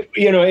man,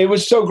 it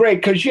was so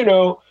great because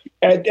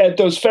at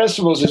those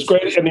festivals, it's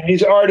great. I mean,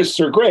 these artists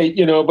are great,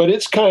 but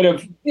it's kind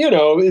of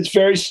it's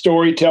very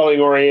storytelling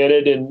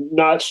oriented and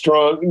not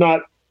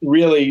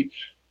really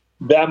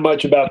that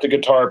much about the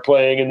guitar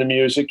playing and the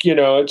music.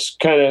 It's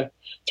kind of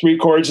three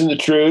chords and the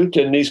truth,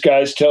 and these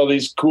guys tell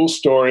these cool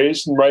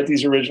stories and write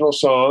these original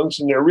songs,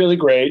 and they're really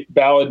great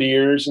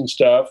balladeers and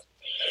stuff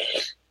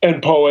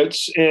and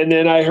poets. And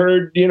then I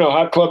heard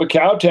Hot Club of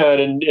Cowtown,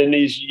 and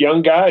these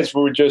young guys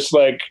were just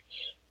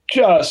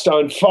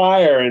on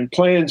fire and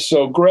playing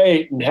so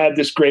great and had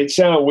this great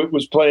sound. Whit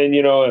was playing,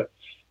 at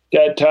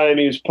that time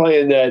he was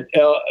playing the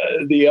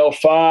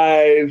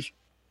L5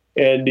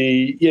 and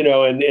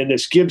and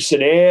this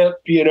Gibson amp,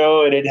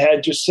 and it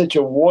had just such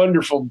a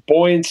wonderful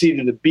buoyancy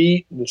to the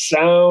beat and the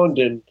sound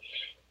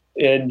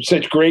and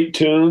such great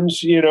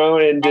tunes,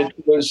 and it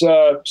was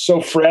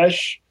so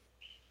fresh,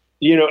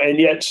 and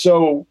yet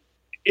so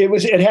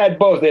it had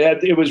both.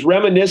 It was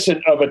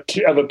reminiscent of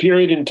a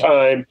period in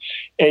time,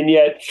 and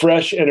yet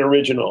fresh and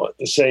original at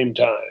the same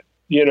time.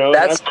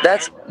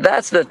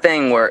 That's the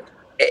thing where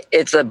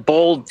it's a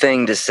bold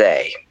thing to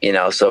say,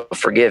 so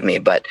forgive me,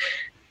 but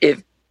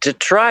to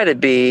try to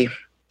be,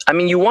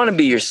 you want to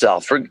be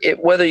yourself,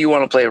 whether you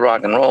want to play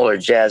rock and roll or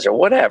jazz or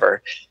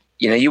whatever,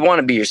 you want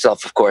to be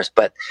yourself, of course.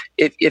 But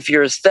if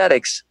your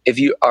aesthetics, if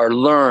you are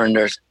learned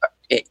or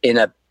in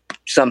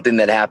something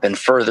that happened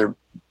further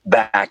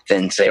back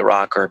than say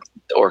rock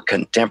or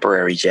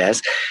contemporary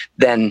jazz,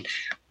 then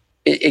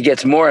it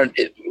gets more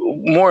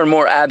and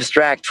more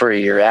abstract for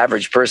your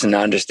average person to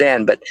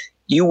understand. But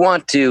you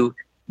want to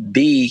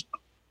be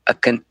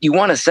you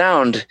want to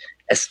sound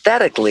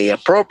aesthetically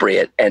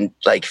appropriate and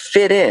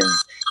fit in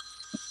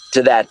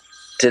to that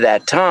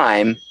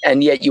time,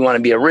 and yet you want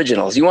to be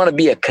originals. You want to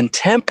be a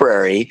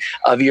contemporary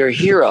of your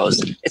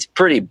heroes. It's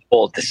pretty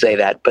bold to say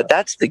that, but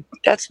that's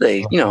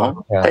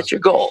your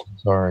goal.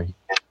 Sorry.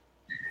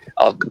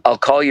 I'll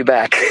call you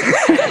back.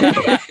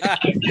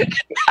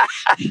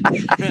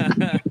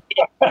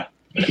 But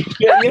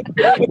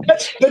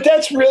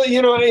that's really,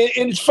 and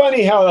it's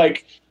funny how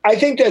I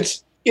think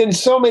that's in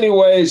so many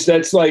ways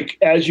that's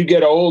as you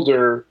get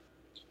older,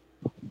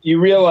 you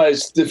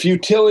realize the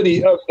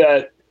futility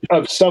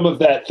of some of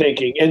that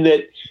thinking, and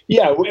that,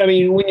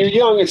 when you're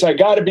young, it's I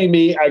got to be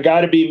me, I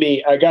got to be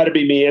me, I got to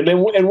be me, and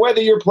then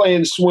whether you're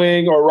playing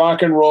swing or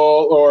rock and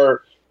roll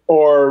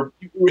or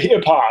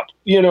hip hop,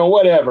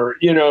 whatever,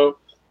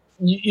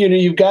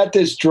 you've got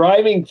this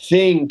driving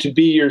thing to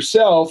be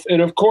yourself,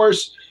 and of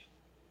course,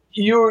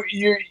 you're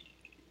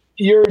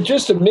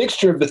just a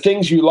mixture of the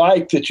things you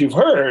like that you've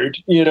heard,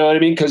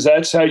 because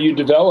that's how you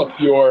develop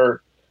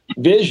your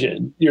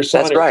vision, your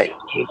sonic That's right.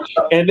 vision.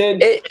 And then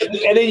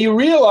you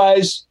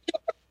realize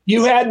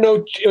you had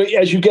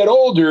as you get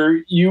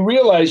older, you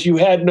realize you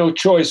had no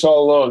choice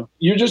all along.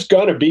 You're just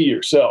gonna be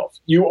yourself.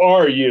 You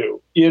are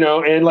you, and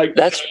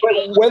that's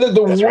whether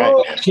the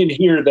world right. can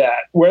hear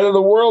that, whether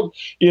the world,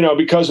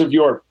 because of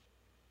your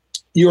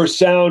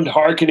sound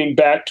hearkening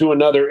back to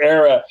another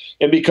era,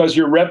 and because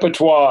your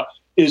repertoire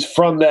is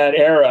from that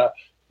era.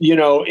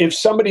 If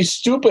somebody's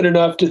stupid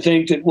enough to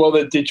think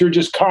that you're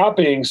just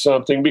copying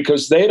something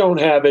because they don't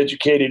have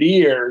educated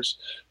ears,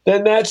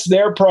 then that's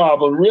their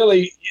problem.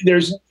 Really,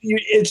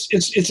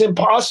 it's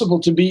impossible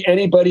to be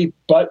anybody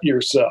but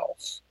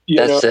yourself.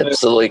 That's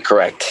absolutely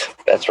correct.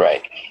 That's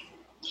right.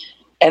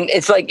 And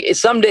it's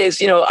some days,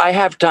 I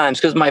have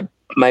times because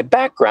my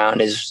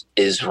background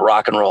is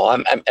rock and roll.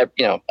 I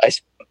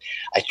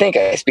think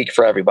I speak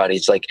for everybody.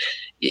 It's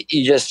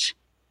you just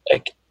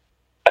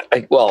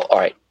all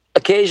right.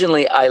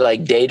 Occasionally I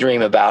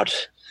daydream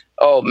about,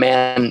 oh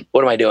man,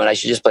 what am I doing? I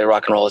should just play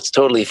rock and roll. It's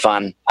totally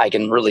fun. I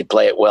can really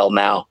play it well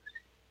now.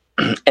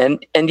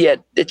 And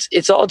yet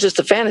it's all just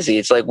a fantasy.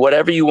 It's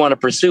whatever you want to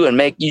pursue and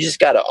make, you just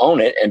got to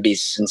own it and be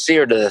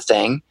sincere to the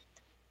thing,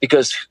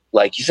 because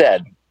like you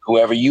said,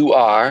 whoever you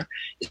are,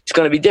 it's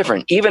going to be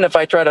different. Even if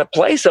I try to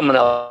play someone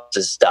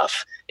else's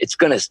stuff, it's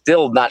going to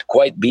still not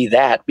quite be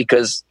that,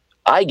 because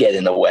I get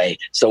in the way.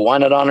 So why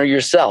not honor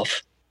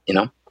yourself? You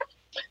know?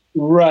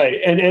 Right.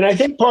 And I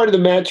think part of the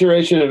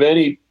maturation of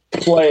any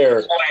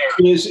player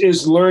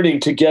is learning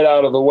to get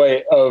out of the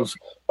way of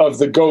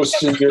the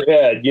ghosts in your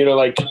head. You know,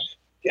 like,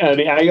 I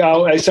mean,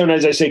 I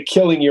sometimes I say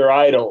killing your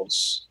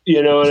idols.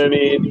 You know what I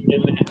mean?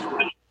 And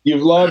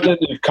you've loved them,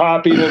 you've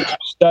copied them, you've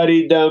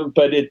studied them,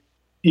 but at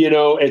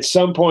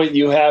some point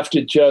you have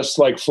to just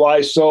like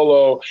fly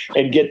solo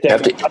and get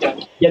them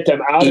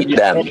out of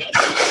your head.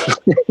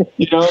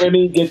 You know what I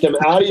mean? Get them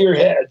out of your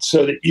head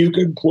so that you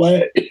can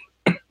play.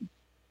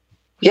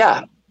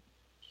 Yeah.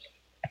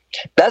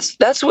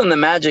 That's when the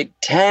magic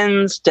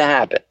tends to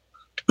happen.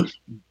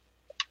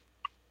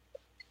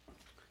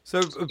 So,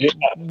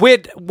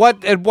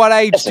 at what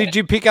age did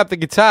you pick up the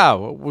guitar?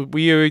 Were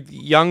you a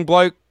young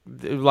bloke,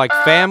 like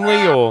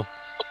family, or?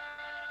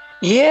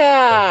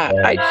 Yeah,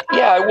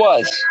 I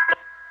was.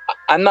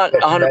 I'm not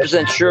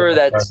 100% sure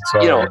that's,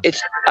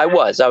 I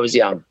was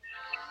young.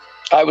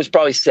 I was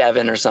probably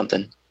 7 or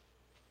something.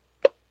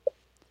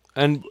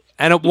 And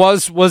it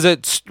was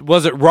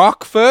it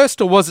rock first,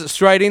 or was it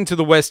straight into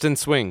the Western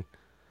swing?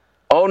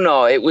 Oh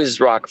no, it was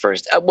rock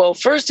first. Well,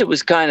 first it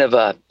was kind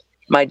of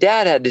my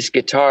dad had this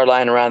guitar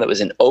lying around that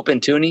was an open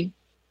tuning.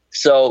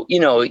 So, you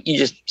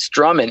just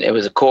strum it. It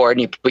was a chord,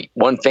 and you put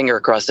one finger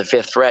across the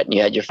 5th fret and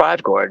you had your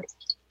 5 chord.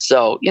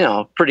 So,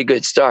 pretty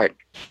good start.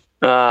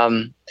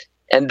 And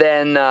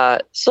then,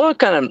 so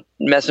kind of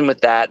messing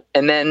with that.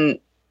 And then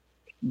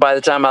by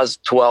the time I was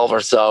 12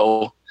 or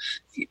so,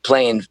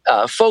 playing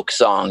folk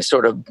songs,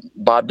 sort of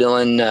Bob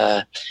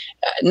Dylan,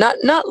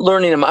 not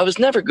learning them. I was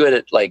never good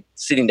at like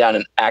sitting down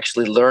and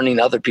actually learning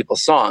other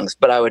people's songs,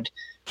 but I would,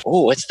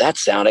 what's that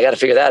sound? I got to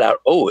figure that out.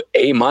 Oh,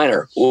 A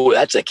minor. Oh,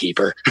 that's a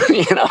keeper,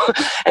 and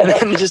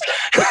then just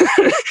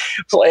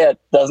play a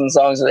dozen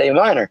songs with A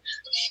minor.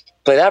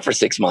 Play that for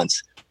 6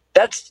 months.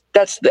 That's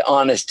the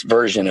honest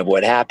version of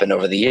what happened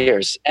over the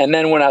years. And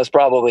then when I was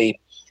probably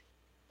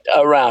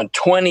around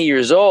 20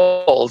 years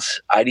old,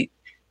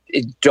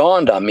 it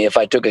dawned on me if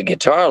I took a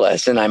guitar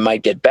lesson, I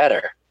might get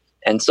better.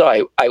 And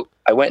so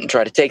I went and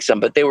tried to take some,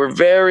 but they were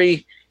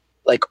very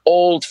like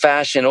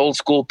old-fashioned,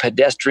 old-school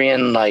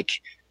pedestrian, like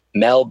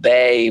Mel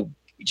Bay.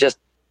 Just,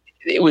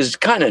 it was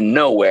kind of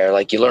nowhere.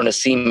 Like you learn a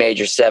C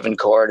major 7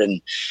 chord,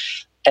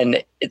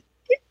 and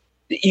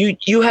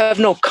you have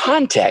no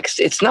context.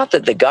 It's not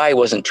that the guy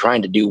wasn't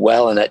trying to do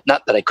well, and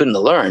not that I couldn't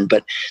learn,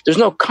 but there's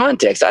no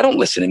context. I don't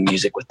listen to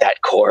music with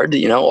that chord,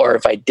 or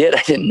if I did,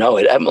 I didn't know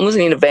it. I'm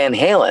listening to Van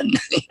Halen,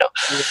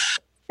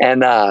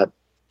 And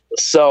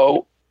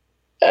so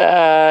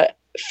a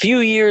few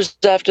years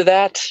after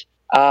that,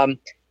 a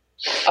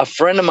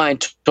friend of mine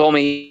told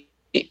me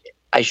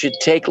I should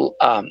take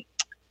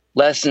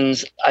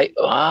lessons.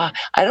 I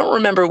don't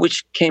remember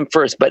which came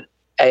first, but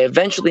I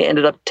eventually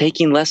ended up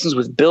taking lessons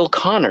with Bill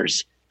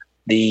Connors,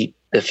 the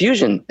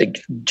fusion, the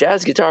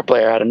jazz guitar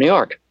player out of New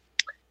York.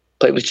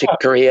 Played with Chick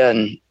Corea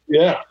and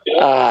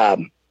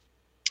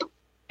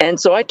and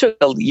so I took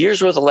a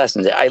year's worth of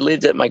lessons. I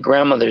lived at my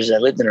grandmother's. I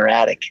lived in her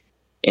attic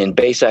in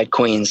Bayside,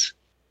 Queens,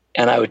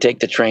 and I would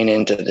take the train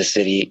into the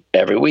city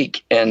every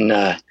week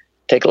and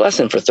take a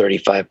lesson for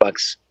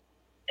 $35.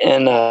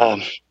 And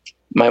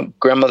my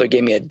grandmother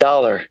gave me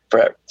 $1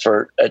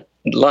 for a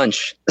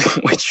lunch,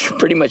 which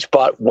pretty much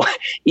bought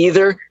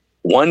either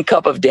 1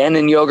 cup of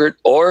Dannon yogurt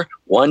or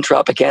 1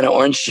 Tropicana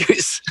orange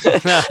juice.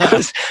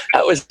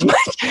 that was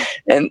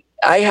and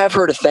I have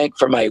her to thank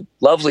for my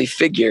lovely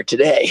figure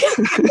today.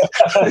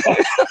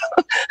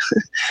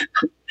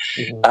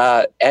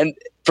 And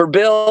for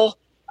Bill,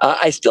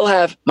 I still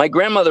have, my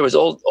grandmother was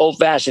old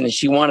fashioned and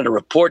she wanted a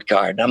report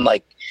card. And I'm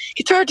like,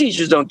 guitar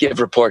teachers don't give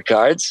report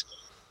cards.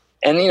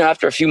 And,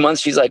 after a few months,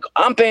 she's like,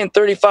 I'm paying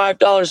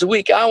 $35 a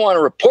week. I want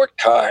a report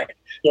card.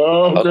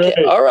 Oh, okay.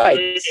 Great. All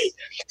right.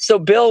 So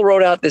Bill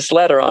wrote out this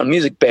letter on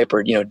music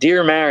paper,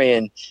 Dear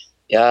Marion,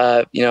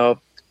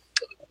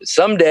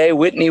 someday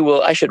Whitney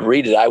will, I should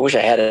read it. I wish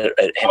I had it.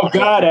 Oh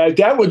God,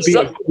 that would be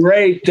a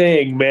great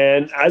thing,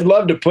 man. I'd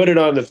love to put it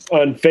on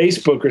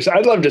Facebook or something.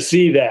 I'd love to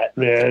see that,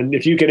 man.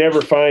 If you can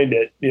ever find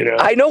it,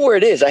 I know where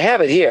it is. I have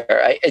it here.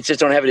 I just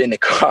don't have it in the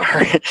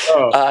car.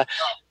 Oh.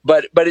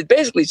 But it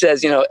basically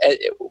says,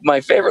 my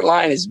favorite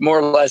line is more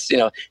or less,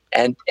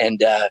 and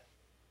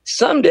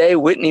someday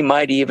Whitney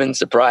might even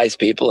surprise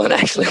people and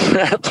actually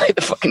learn how to play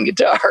the fucking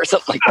guitar or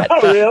something like that.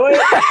 Oh, really?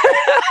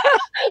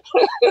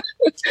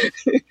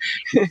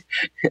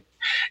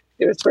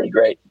 It was pretty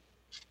great.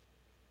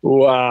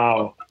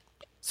 Wow.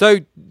 So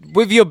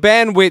with your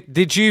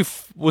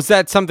bandwidth, was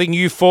that something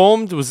you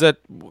formed? Was that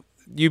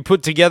you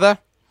put together?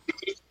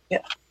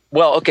 Yeah.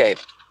 Well, okay.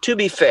 To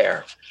be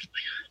fair,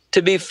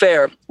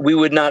 we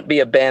would not be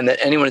a band that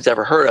anyone has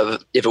ever heard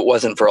of if it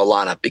wasn't for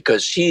Alana,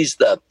 because she's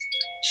the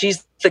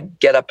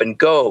get up and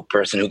go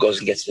person who goes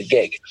and gets the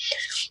gig.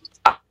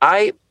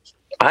 I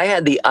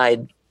had the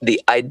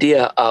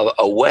idea of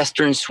a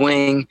Western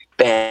swing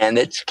band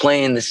that's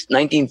playing this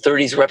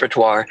 1930s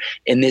repertoire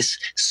in this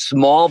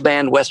small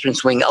band Western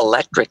swing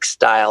electric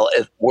style,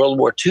 World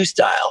War II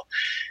style.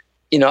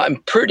 I'm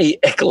pretty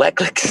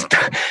eclectic,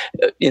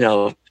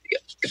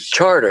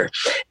 charter.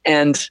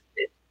 And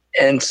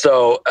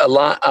so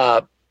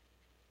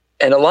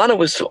and Alana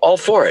was all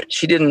for it.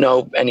 She didn't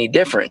know any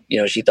different. You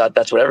know, she thought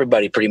that's what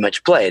everybody pretty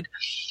much played.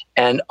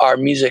 And our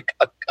music,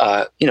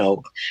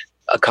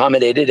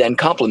 accommodated and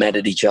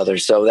complemented each other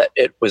so that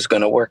it was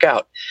going to work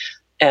out.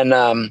 And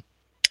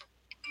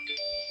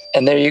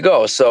there you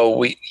go.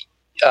 So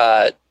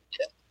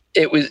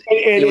Quick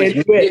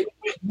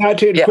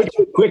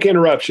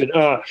interruption.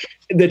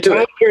 The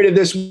time period of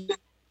this,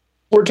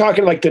 we're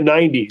talking like the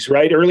 90s,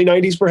 right? Early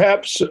 90s,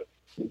 perhaps?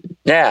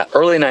 Yeah,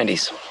 early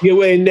 90s.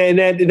 Yeah, and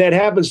that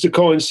happens to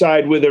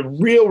coincide with a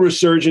real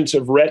resurgence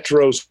of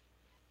retro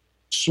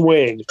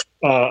swing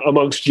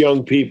amongst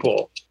young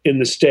people in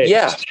the States.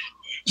 Yeah.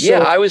 So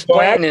I was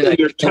playing in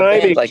your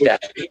timing like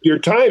that. Your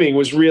timing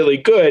was really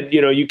good.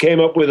 You know, you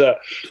came up with a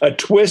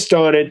twist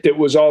on it that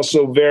was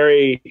also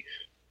very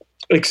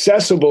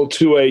accessible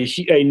to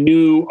a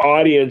new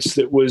audience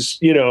that was,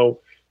 you know,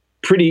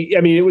 pretty,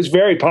 I mean, it was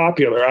very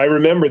popular. I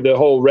remember the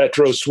whole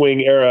retro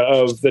swing era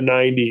of the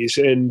 90s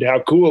and how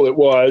cool it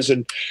was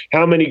and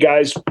how many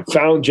guys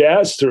found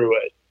jazz through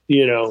it,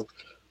 you know.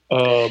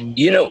 Well,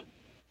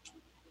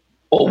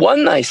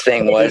 one nice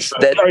thing was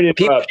that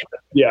people,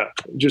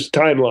 just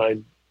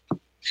timeline.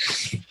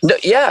 No.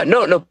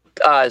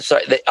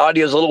 Sorry, the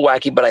audio's a little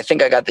wacky, but I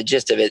think I got the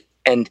gist of it.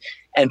 And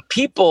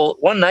people,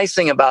 one nice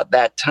thing about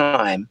that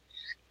time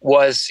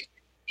was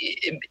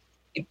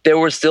there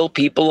were still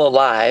people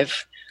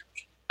alive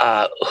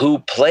who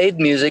played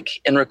music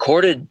and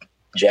recorded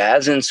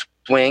jazz and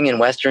swing and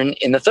Western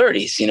in the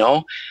 30s. You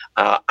know,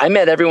 I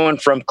met everyone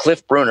from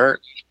Cliff Bruner,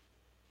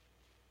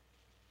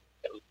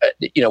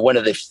 one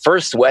of the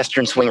first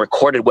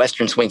recorded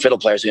Western swing fiddle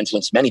players who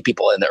influenced many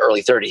people in the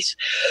early 30s.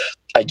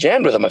 I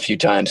jammed with him a few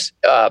times.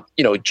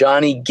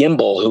 Johnny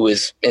Gimbel, who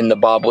was in the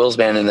Bob Wills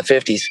band in the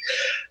 50s,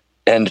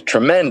 and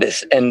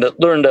tremendous, and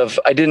learned of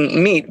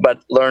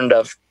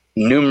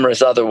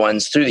numerous other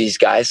ones through these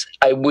guys.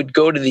 I would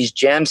go to these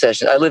jam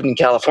sessions. I lived in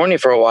California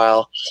for a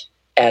while,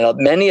 and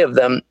many of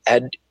them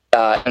had,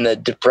 in the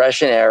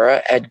Depression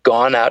era, had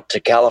gone out to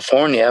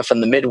California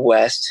from the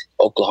Midwest,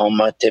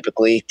 Oklahoma,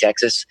 typically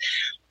Texas,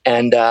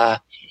 and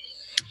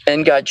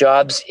got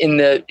jobs in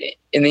the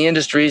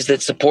industries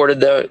that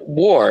supported the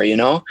war, you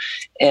know,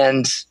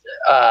 and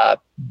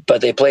but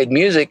they played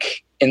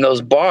music in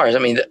those bars. I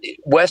mean,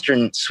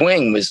 Western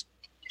swing was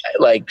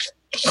like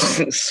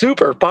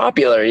super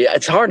popular.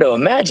 It's hard to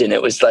imagine.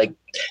 It was like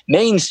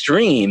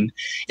mainstream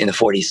in the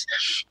 40s,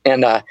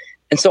 and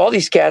so all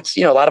these cats,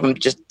 you know, a lot of them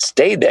just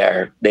stayed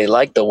there. They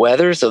liked the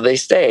weather, so they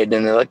stayed,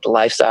 and they liked the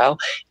lifestyle,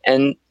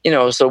 and you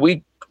know, so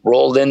we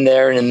rolled in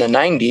there in the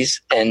 90s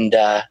and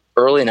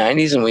early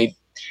 90s, and we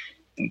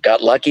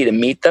got lucky to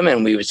meet them,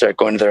 and we would start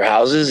going to their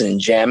houses and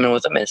jamming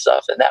with them and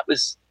stuff, and that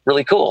was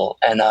really cool.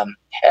 And I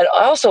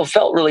also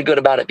felt really good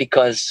about it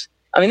because,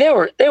 I mean,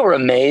 they were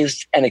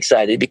amazed and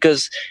excited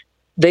because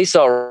they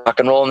saw rock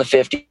and roll in the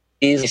 50s.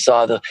 They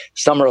saw the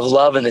Summer of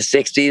Love in the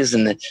 60s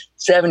and the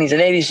 70s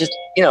and 80s. Just,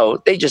 you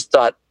know, they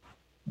thought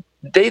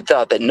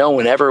that no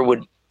one ever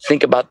would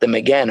think about them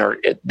again, or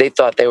they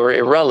thought they were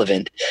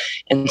irrelevant.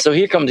 And so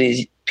here comes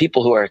these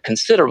people who are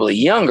considerably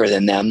younger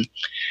than them,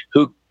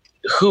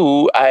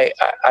 who I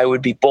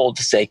would be bold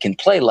to say can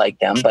play like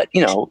them, but,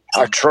 you know,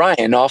 are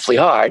trying awfully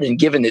hard and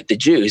giving it the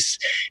juice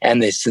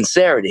and the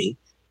sincerity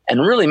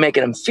and really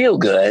making them feel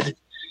good.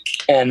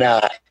 And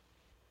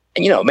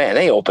you know, man,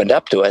 they opened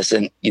up to us,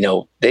 and, you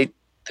know,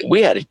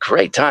 we had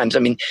great times. I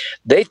mean,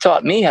 they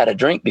taught me how to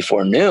drink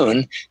before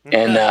noon,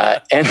 and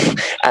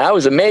I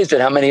was amazed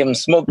at how many of them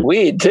smoked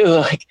weed too.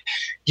 Like,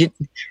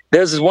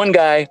 there's this one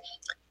guy,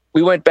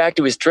 we went back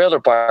to his trailer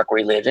park where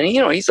he lived, and,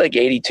 you know, he's like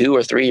 82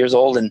 or 3 years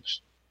old, and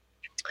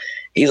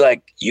he's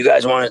like, you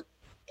guys,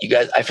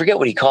 I forget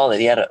what he called it.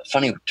 He had a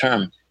funny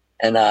term.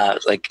 And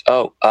like,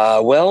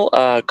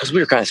 because we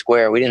were kind of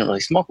square. We didn't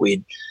really smoke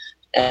weed.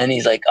 And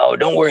he's like, oh,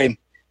 don't worry,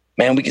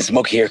 man, we can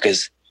smoke here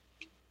because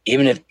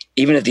even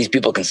if these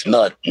people can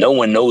smell it, no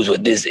one knows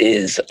what this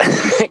is.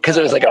 Because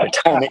it was like a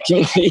retirement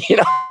community, you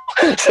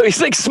know? So he's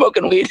like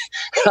smoking weed.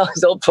 All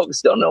these old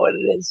folks don't know what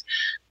it is.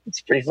 It's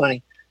pretty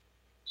funny.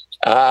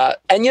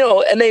 And, you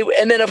know, and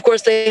then of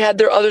course they had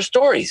their other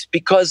stories,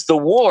 because the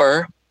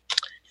war,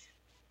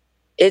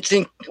 it's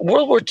in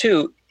World War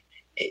II.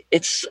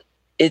 It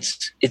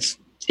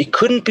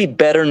couldn't be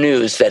better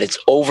news that it's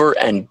over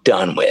and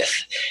done with.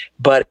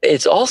 But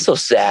it's also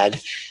sad.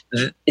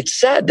 It's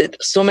sad that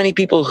so many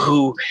people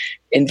who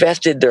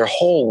invested their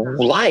whole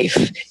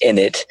life in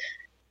it,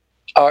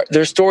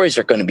 their stories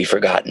are going to be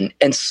forgotten.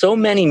 And so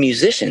many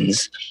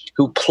musicians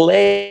who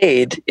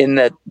played in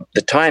the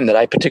time that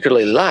I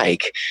particularly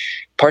like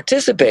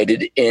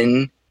participated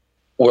in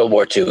World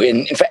War II,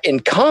 in fact, in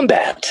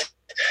combat.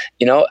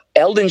 You know,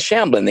 Eldon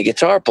Shamblin, the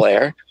guitar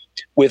player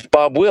with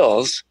Bob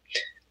Wills,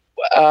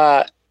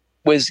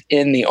 was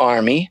in the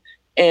Army,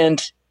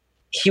 and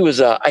he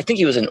was I think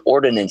he was an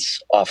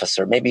ordnance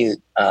officer, maybe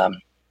a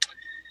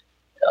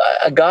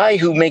guy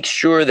who makes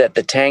sure that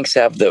the tanks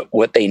have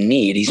what they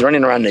need. He's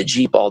running around in a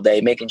Jeep all day,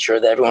 making sure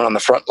that everyone on the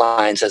front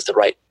lines has the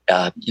right,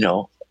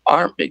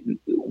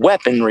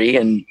 weaponry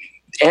and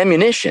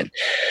ammunition.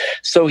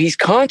 So he's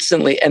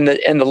constantly, and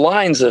the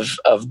lines of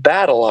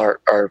battle are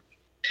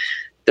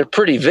they're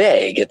pretty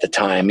vague at the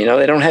time. You know,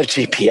 they don't have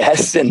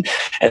GPS, and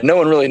no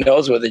one really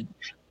knows where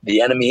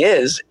the enemy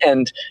is.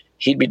 And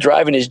he'd be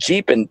driving his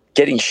Jeep and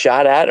getting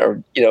shot at,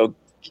 or, you know,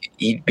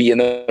 he'd be in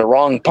the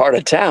wrong part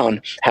of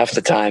town half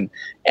the time.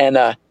 And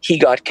he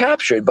got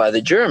captured by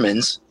the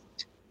Germans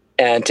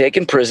and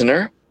taken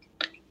prisoner.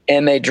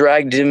 And they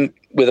dragged him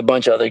with a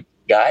bunch of other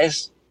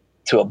guys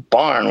to a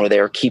barn where they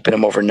were keeping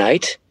him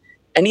overnight.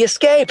 And he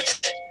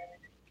escaped.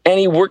 And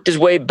he worked his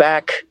way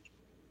back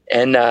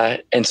and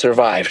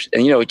survived.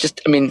 And, you know,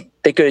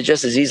 they could have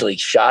just as easily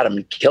shot him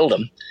and killed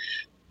him.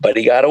 But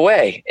he got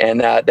away. And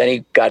then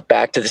he got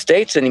back to the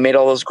States, and he made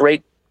all those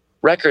great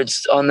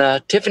records on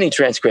the Tiffany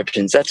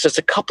transcriptions. That's just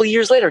a couple of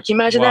years later. Can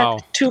you imagine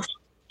that?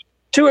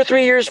 2 or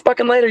 3 years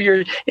fucking later,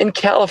 you're in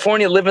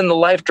California living the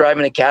life,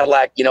 driving a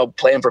Cadillac, you know,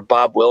 playing for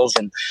Bob Wills,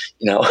 and,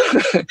 you know,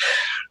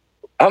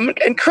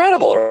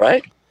 incredible,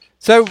 right?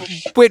 So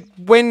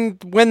when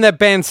that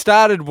band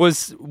started,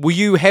 were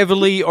you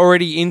heavily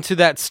already into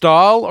that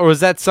style, or was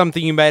that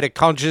something you made a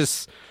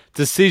conscious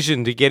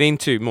decision to get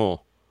into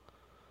more?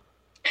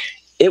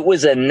 It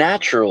was a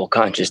natural,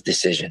 conscious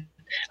decision.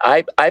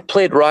 I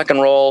played rock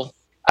and roll.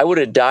 I would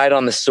have died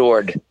on the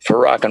sword for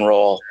rock and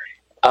roll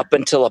up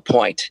until a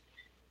point,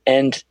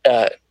 and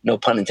no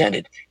pun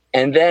intended.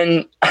 And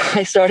then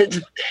I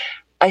started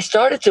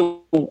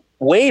to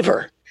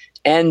waver,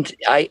 and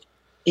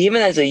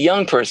even as a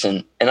young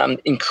person, and I'm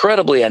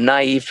incredibly a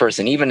naive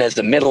person, even as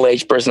a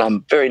middle-aged person,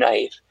 I'm very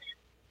naive.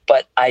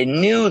 But I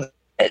knew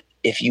that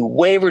if you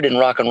wavered in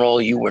rock and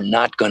roll, you were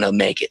not going to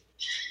make it.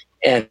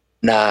 And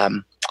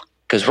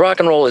because rock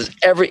and roll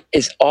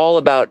is all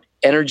about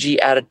energy,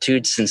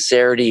 attitude,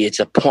 sincerity. It's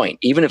a point.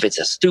 Even if it's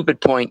a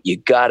stupid point, you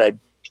gotta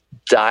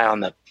die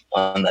on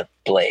the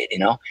blade, you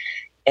know?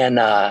 And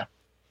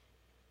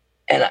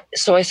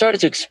so I started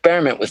to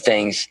experiment with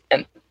things,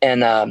 and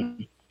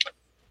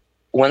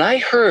when I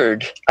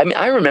heard,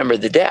 I remember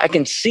the day, I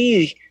can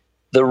see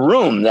the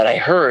room that I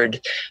heard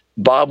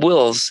Bob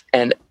Wills,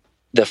 and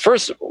the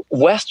first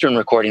Western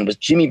recording was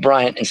Jimmy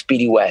Bryant and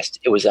Speedy West.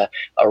 It was a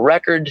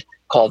record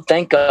called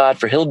Thank God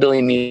for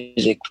Hillbilly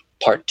Music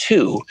Part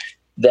 2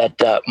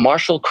 that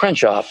Marshall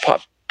Crenshaw,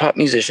 pop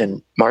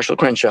musician Marshall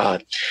Crenshaw,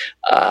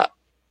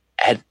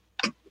 had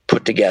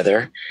put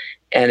together.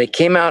 And it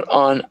came out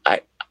on,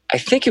 I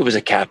think it was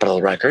a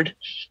Capitol record.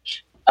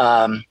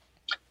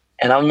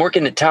 And I'm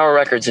working at Tower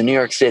Records in New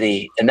York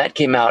City, and that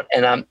came out,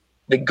 and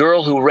the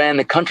girl who ran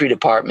the country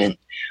department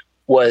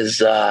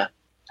was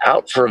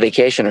out for a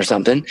vacation or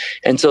something.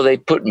 And so they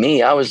put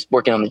me, I was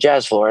working on the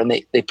jazz floor, and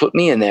they put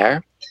me in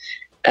there,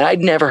 and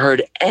I'd never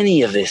heard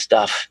any of this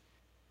stuff.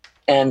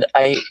 And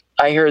I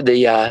heard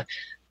the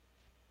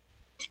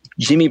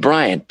Jimmy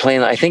Bryant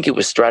playing, I think it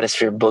was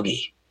Stratosphere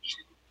Boogie.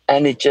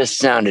 And it just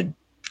sounded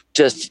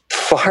just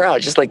far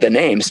out, just like the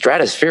name,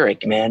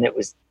 stratospheric, man. It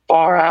was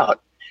far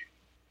out.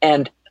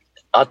 And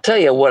I'll tell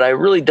you what I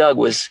really dug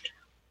was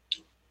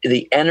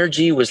the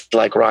energy was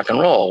like rock and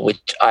roll, which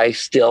I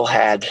still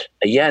had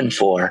a yen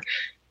for,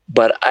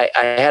 but I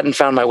hadn't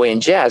found my way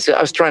in jazz.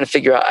 I was trying to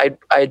figure out,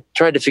 I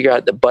tried to figure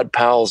out the Bud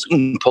Powell's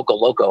Poco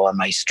Loco on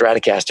my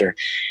Stratocaster.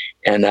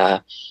 And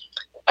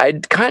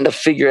I'd kind of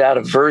figured out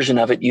a version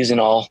of it using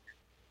all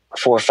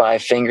 4 or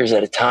 5 fingers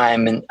at a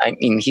time. And I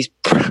mean,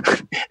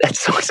 that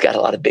song's got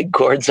a lot of big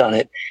chords on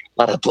it,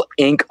 a lot of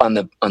ink on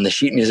the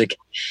sheet music.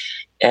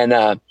 And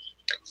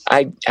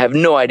I have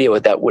no idea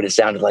what that would have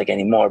sounded like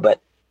anymore.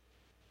 But,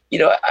 you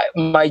know,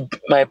 my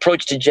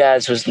approach to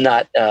jazz was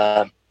not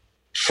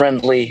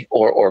friendly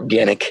or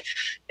organic.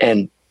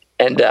 And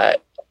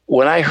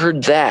when I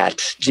heard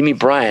that, Jimmy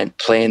Bryant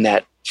playing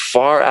that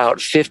far out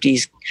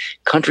 50s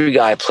country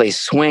guy play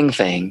swing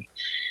thing,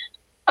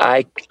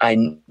 I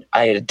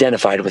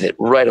identified with it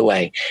right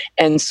away.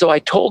 And so I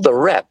told the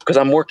rep, because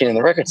I'm working in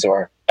the record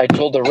store, I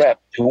told the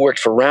rep who worked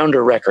for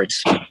Rounder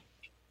Records,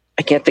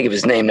 I can't think of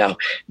his name now,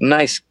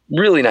 nice,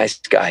 really nice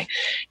guy.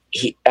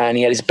 He had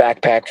his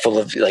backpack full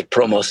of like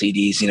promo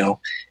CDs, you know,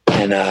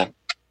 and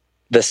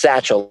the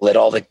satchel that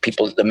all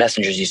the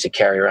messengers used to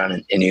carry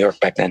around in New York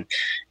back then.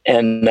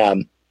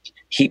 And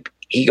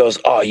he goes,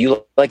 "Oh,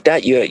 you like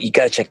that? You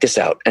got to check this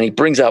out." And he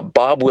brings out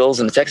Bob Wills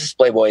and the Texas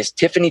Playboys,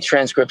 Tiffany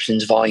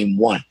Transcriptions Volume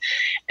 1,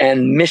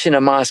 and Mission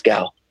to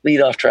Moscow,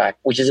 lead off track,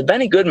 which is a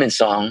Benny Goodman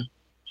song,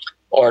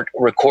 or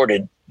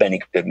recorded Benny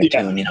Goodman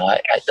tune. You know,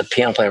 the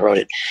piano player wrote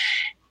it.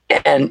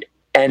 And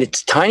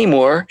it's Tiny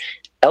Moore,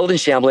 Eldon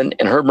Shamblin,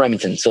 and Herb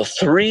Remington. So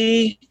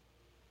 3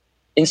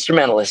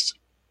 instrumentalists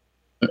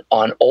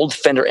on old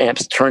Fender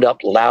amps turned up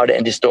loud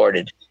and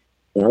distorted,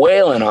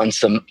 wailing on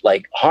some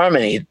like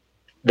harmony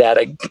that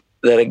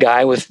a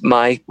guy with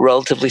my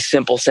relatively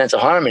simple sense of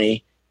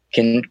harmony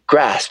can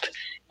grasp.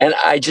 And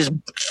I just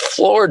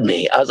floored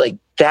me. I was like,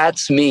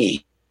 that's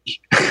me.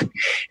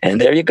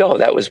 And there you go.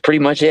 That was pretty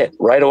much it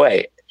right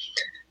away.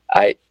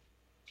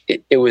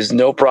 It was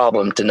no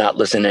problem to not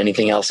listen to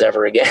anything else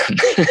ever again.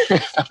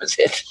 That was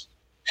it.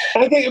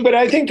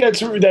 I think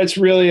that's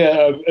really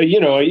you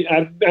know,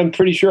 I'm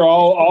pretty sure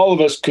all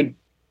of us could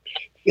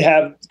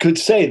could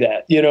say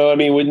that. I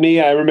mean, with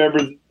me, I remember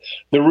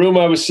the room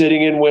I was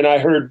sitting in when I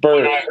heard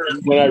Bird,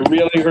 when I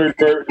really heard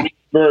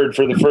Bird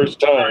for the first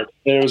time,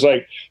 and it was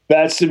like,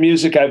 that's the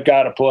music I've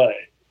got to play.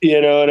 You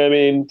know what I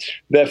mean?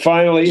 That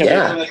finally,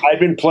 I'd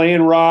been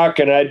playing rock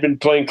and I'd been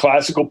playing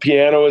classical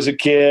piano as a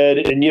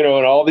kid, and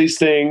and all these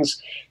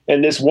things,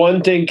 and this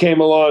one thing came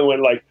along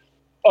when like,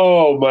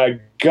 oh my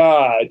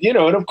God, and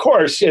of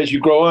course, as you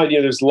grow on,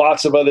 there's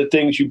lots of other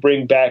things you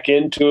bring back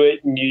into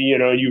it, and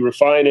you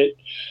refine it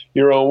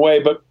your own way.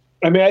 But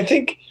I mean, I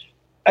think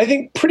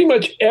pretty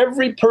much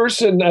every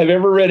person I've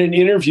ever read an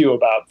interview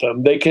about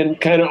them, they can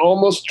kind of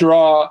almost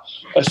draw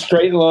a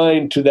straight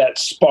line to that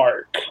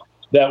spark,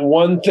 that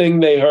one thing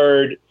they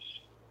heard.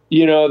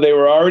 They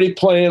were already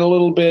playing a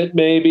little bit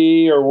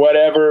maybe or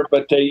whatever,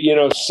 but they,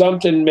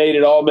 something made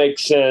it all make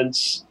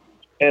sense.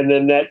 And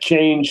then that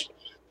changed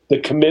the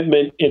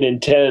commitment and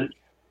intent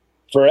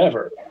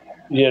forever,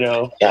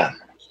 Yeah.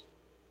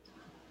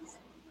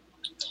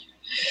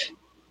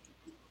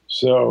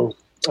 So,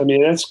 I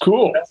mean, that's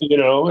cool.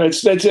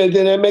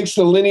 That makes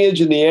the lineage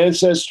and the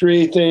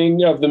ancestry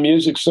thing of the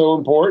music so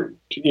important,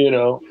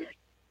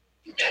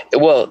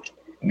 Well,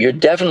 you're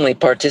definitely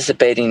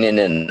participating in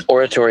an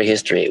oratory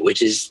history,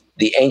 which is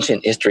the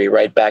ancient history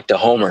right back to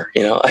Homer. I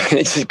mean,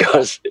 it just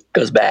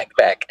goes back.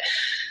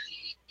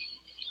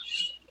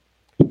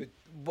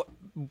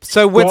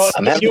 So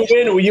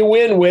you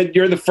win with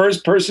you're the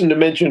first person to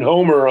mention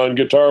Homer on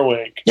Guitar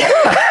Wank. You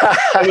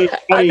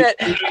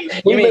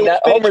mean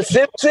that Homer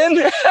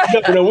Simpson?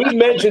 No, we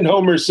mentioned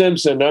Homer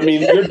Simpson. I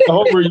mean, you're the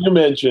Homer you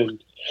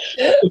mentioned.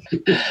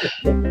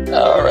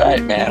 All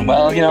right, man.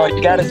 Well, you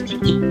gotta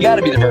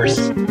be the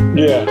first.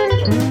 Yeah.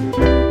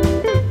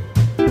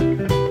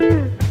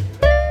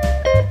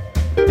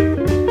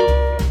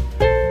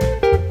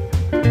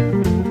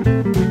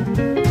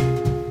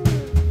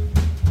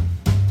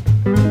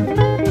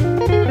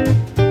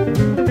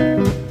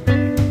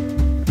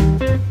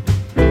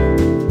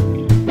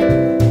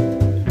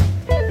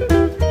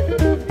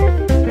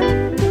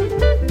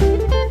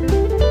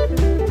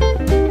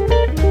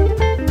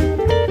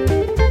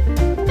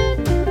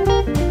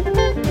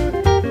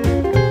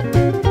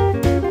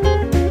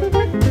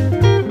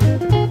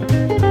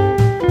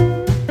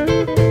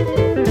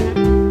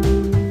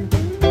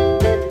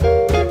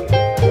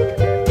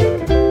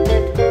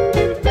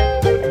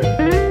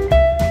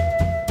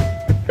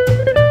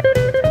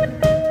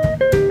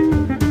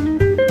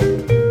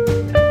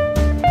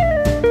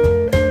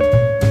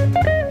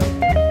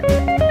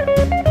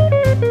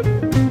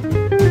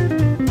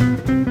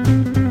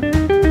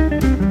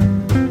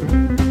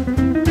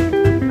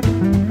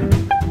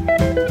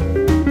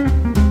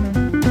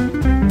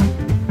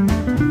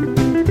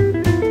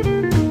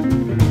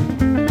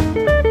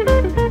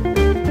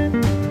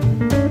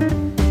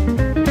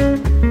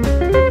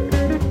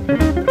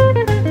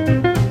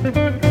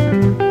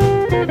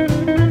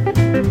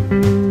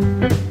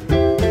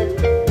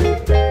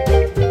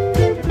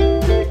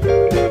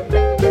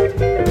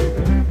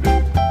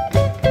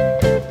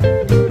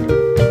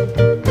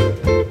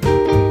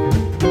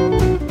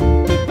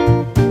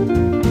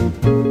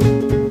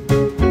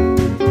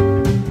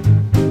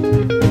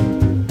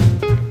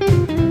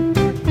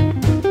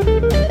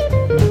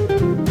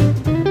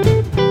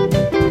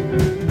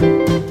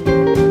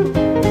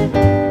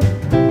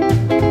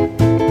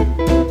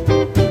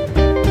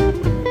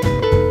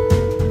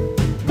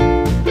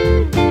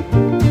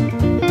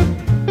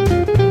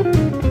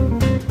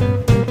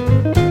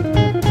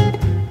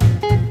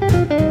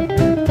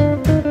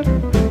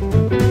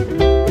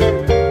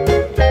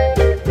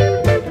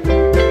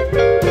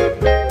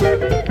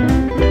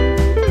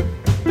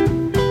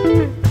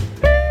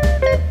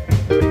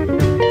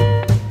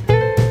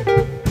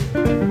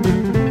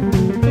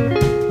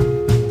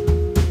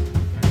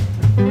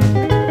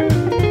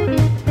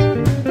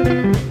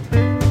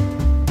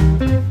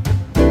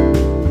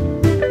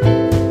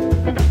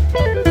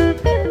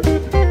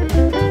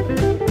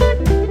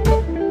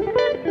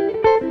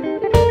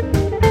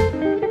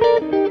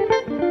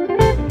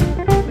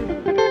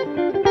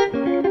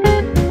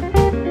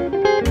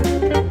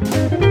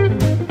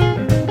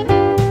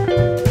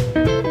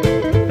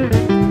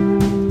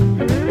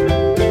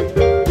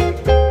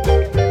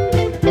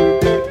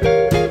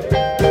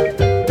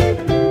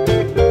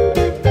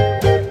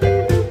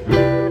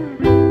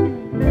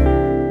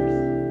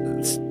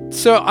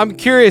 So I'm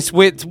curious,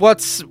 Whit,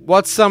 what's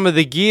some of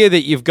the gear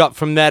that you've got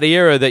from that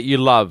era that you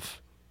love?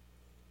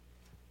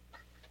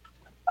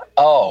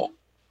 Oh,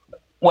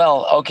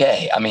 well,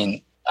 okay. I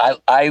mean,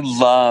 I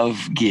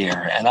love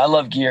gear, and I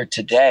love gear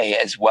today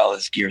as well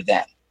as gear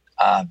then.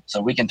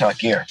 So we can talk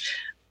gear.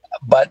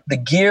 But the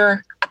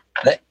gear,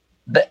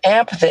 the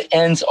amp that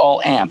ends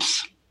all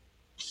amps,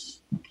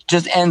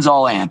 just ends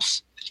all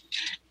amps.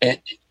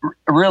 It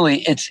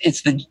really,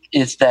 it's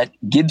that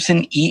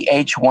Gibson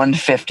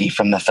EH-150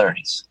 from the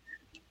 30s.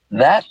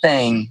 That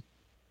thing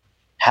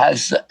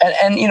has,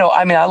 and you know,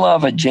 I mean, I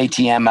love a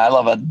JTM, I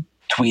love a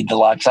Tweed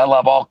Deluxe, I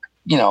love all,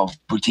 you know,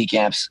 boutique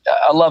amps.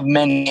 I love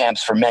many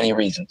amps for many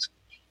reasons,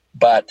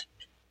 but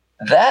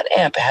that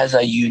amp has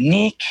a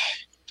unique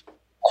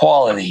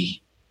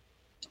quality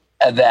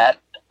that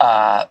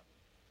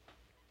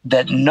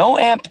that no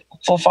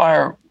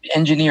amplifier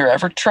engineer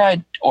ever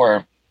tried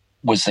or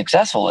was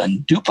successful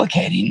in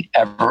duplicating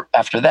ever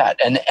after that.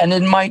 And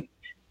it might,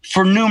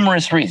 for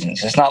numerous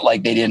reasons. It's not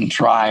like they didn't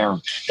try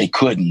or they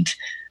couldn't,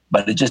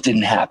 but it just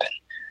didn't happen.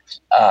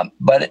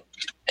 But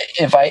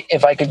if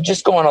I could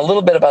just go on a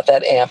little bit about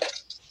that amp,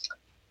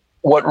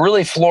 what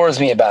really floors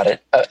me about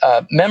it,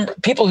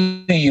 people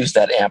who use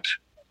that amp,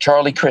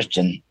 Charlie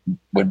Christian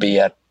would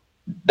be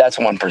that's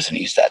one person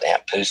who used that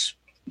amp who's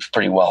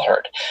pretty well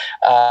heard.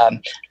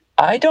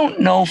 I don't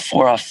know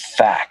for a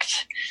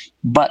fact,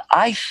 but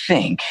I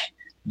think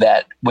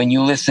that when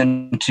you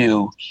listen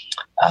to,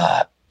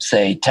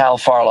 say, Tal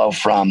Farlow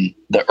from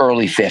the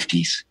early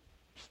 50s,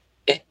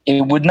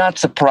 it would not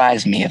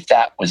surprise me if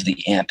that was the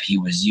amp he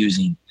was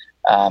using.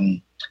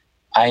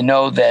 I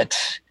know that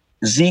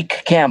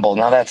Zeke Campbell,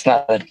 now that's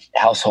not a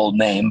household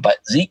name, but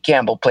Zeke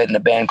Campbell played in a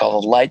band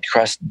called the Light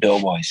Crust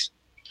Doughboys.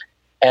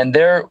 And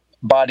their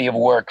body of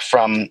work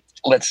from,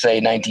 let's say,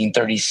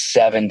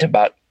 1937 to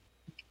about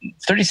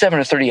 37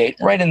 or 38,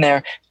 right in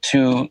there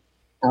to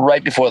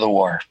right before the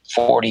war,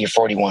 40 or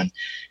 41.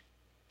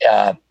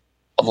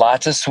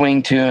 Lots of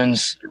swing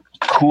tunes,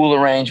 cool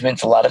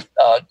arrangements, a lot of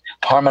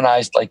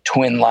harmonized like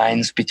twin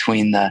lines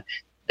between they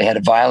had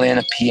a violin,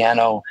 a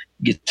piano,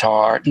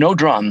 guitar, no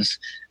drums,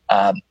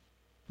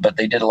 but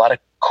they did a lot of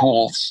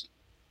cool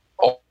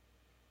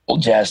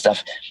old jazz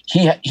stuff.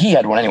 He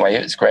had one anyway.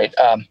 It was great.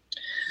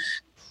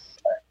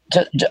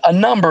 A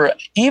number,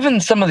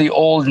 even some of the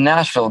old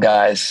Nashville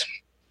guys,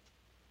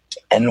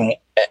 and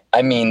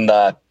I mean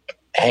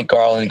Hank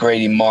Garland,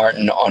 Grady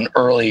Martin on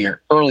early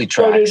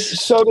tracks.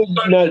 Sorry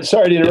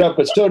to interrupt,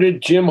 but so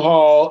did Jim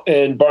Hall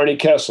and Barney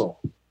Kessel.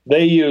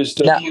 They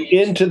used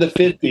into the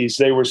 50s.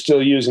 They were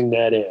still using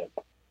that amp.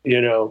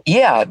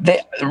 Yeah,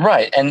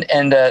 right,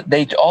 and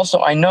they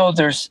also, I know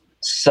there's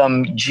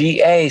some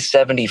GA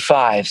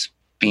 75s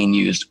being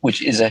used,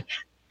 which is a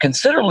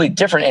considerably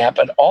different amp,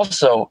 and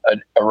also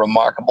a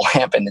remarkable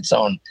amp in its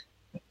own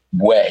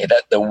way.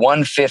 That the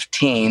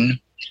 115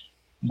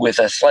 with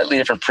a slightly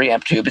different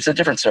preamp tube. It's a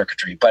different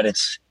circuitry, but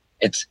it's.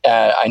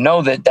 I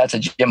know that's a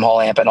Jim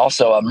Hall amp, and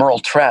also a Merle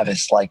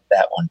Travis like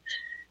that one.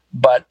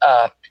 But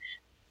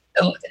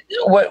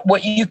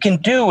what you can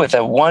do with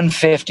a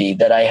 150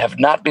 that I have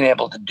not been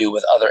able to do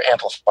with other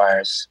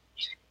amplifiers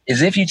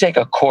is if you take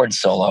a chord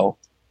solo,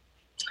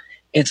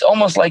 it's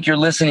almost like you're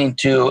listening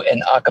to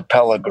an a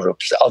cappella group.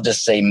 I'll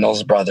just say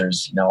Mills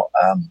Brothers,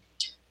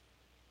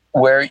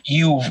 where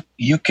you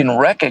can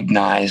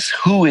recognize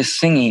who is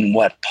singing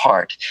what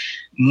part.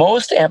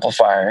 Most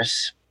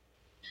amplifiers,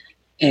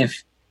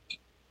 if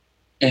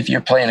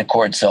you're playing a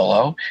chord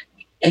solo,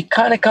 it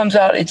kind of comes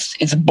out,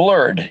 it's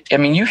blurred. I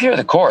mean, you hear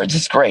the chords,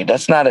 it's great.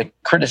 That's not a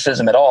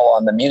criticism at all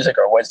on the music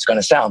or what it's going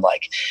to sound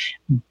like.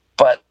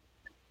 But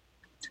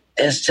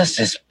it's just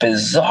this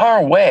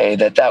bizarre way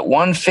that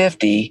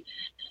 150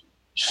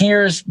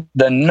 hears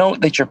the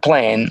note that you're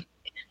playing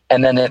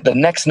and then the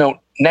next note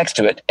next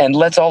to it and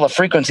lets all the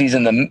frequencies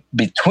in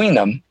between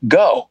them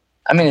go.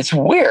 I mean, it's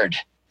weird.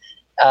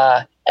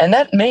 And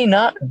that may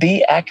not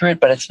be accurate,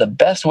 but it's the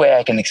best way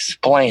I can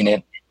explain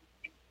it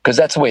because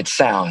that's the way it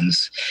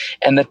sounds.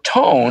 And the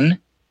tone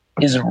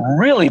is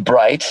really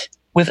bright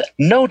with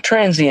no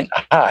transient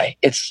high.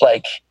 It's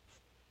like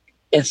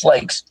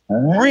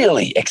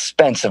really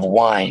expensive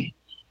wine.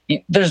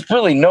 There's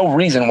really no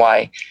reason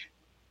why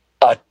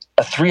a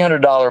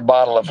 $300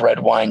 bottle of red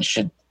wine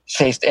should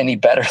taste any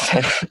better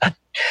than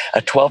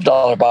a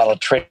 $12 bottle of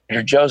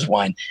Trader Joe's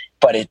wine,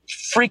 but it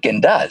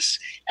freaking does.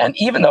 And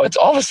even though it's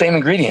all the same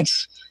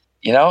ingredients,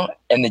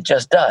 and it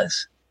just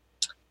does,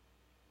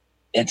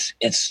 it's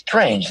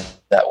strange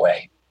that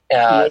way.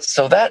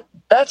 So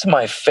that's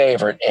my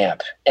favorite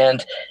amp.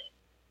 And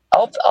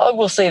I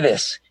will say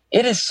this: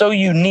 it is so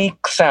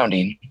unique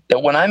sounding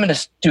that when I'm in a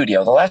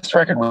studio, the last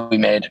record we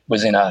made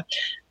was in a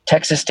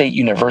Texas State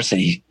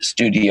University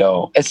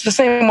studio. It's the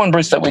same one,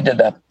 Bruce, that we did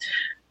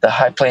the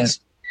High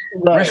Plains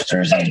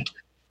Rifters in.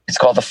 It's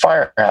called the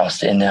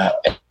Firehouse in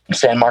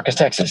San Marcos,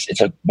 Texas.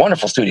 It's a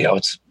wonderful studio.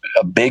 It's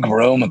a big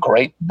room, a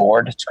great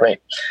board. It's great.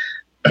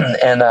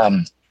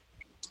 And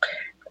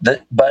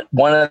but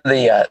one of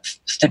the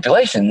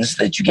stipulations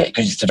that you get,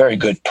 because it's a very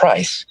good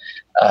price,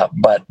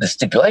 but the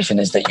stipulation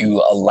is that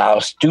you allow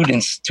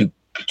students to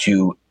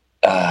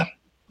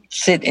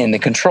sit in the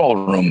control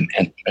room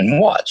and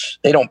watch.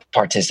 They don't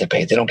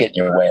participate. They don't get in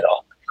your way at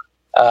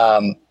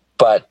all.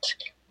 But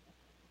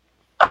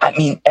I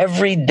mean,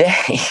 every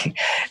day,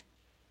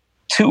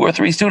 2 or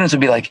 3 students would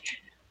be like,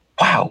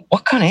 "Wow,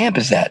 what kind of amp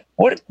is that?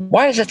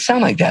 Why does it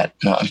sound like that?"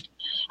 No,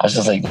 I was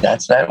just like,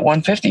 "That's that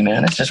 150,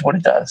 man. It's just what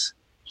it does."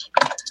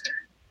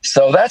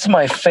 So that's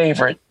my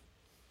favorite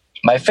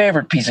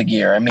piece of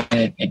gear. I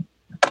mean,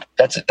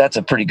 that's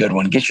a pretty good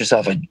one. Get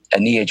yourself an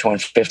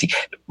EH150.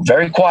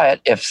 Very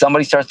quiet. If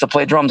somebody starts to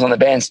play drums on the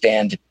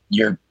bandstand,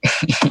 you're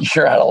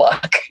out of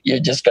luck. You're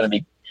just going to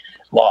be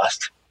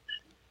lost.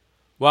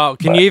 Wow,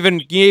 can you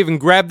even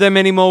grab them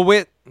anymore,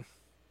 Whit?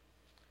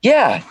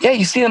 Yeah,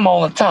 you see them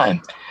all the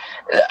time.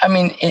 I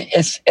mean,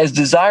 it's as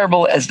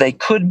desirable as they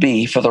could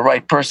be for the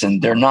right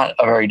person. They're not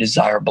a very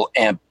desirable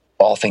amp,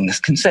 all things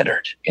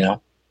considered.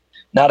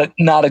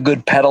 Not a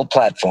good pedal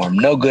platform.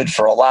 No good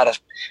for a lot of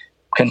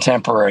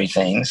contemporary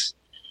things,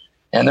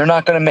 and they're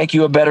not going to make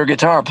you a better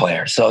guitar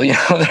player. So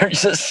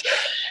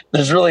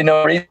there's really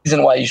no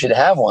reason why you should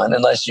have one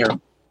unless you're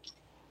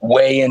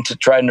way into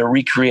trying to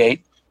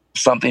recreate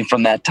something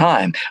from that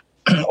time,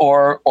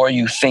 or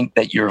you think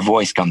that your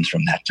voice comes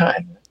from that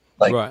time.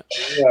 Like Right.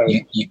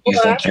 you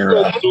think you're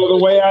the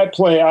way I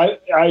play.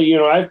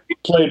 I've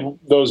played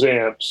those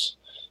amps,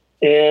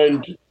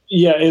 and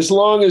yeah, as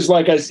long as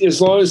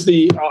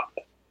the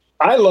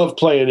I love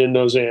playing in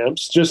those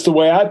amps, just the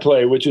way I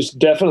play, which is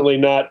definitely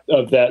not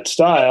of that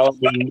style.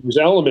 I mean, there's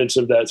elements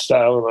of that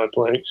style in my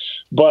playing,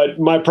 but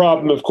my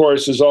problem, of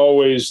course, is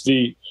always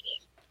if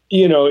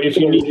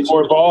you need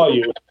more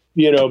volume,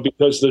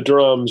 because the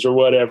drums or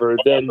whatever,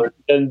 then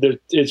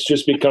it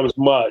just becomes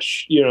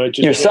mush. It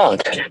just you're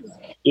sunk.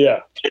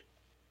 Yeah.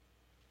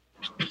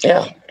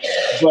 Yeah.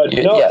 But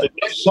no, the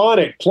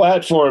sonic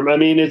platform, I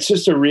mean, it's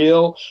just a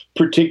real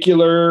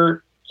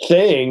particular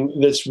thing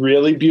that's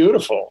really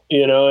beautiful,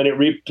 and it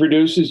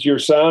reproduces your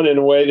sound in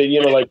a way that,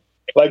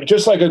 like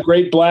just like a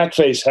great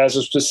blackface has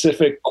a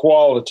specific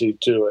quality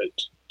to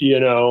it,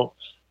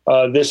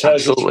 this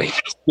has, Absolutely.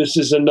 This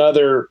is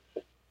another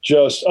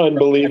just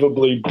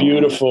unbelievably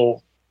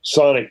beautiful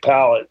sonic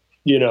palette,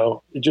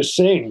 it just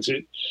sings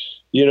it.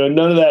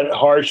 None of that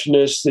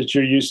harshness that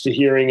you're used to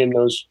hearing in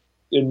a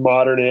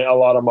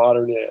lot of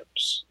modern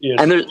amps.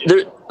 And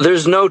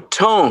there's no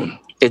tone.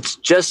 It's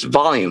just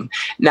volume.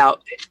 Now,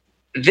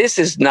 you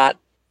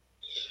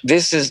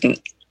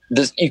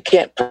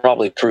can't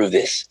probably prove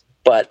this,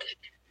 but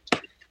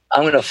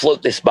I'm going to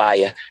float this by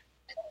you.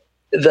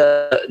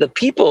 The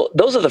people,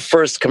 those are the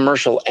first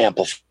commercial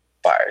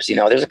amplifiers.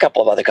 There's a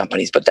couple of other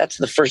companies, but that's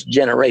the first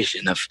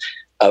generation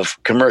of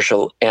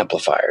commercial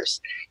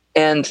amplifiers.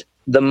 And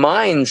the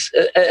minds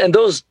and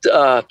those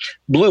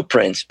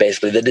blueprints,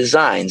 basically the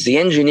designs, the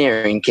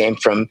engineering came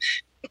from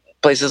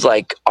places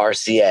like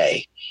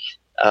RCA.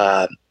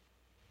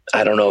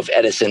 I don't know if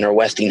Edison or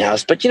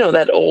Westinghouse, but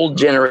that old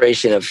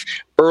generation of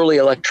early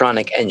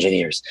electronic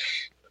engineers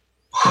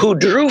who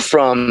drew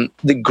from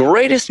the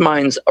greatest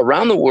minds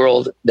around the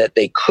world that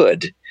they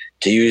could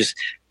to use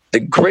the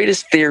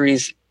greatest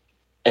theories,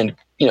 and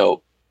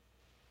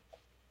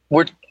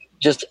were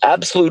just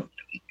absolute.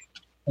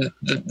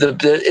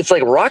 It's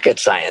like rocket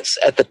science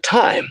at the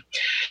time,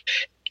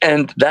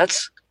 and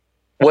that's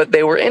what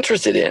they were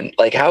interested in.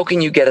 Like, how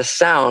can you get a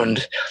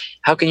sound?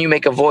 How can you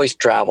make a voice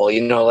travel?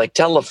 Like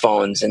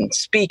telephones and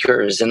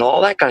speakers and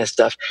all that kind of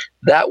stuff.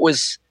 That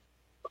was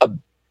a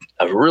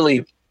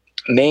really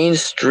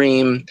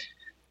mainstream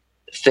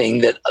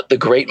thing that the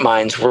great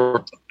minds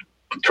were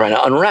trying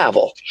to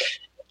unravel.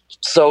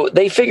 So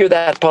they figured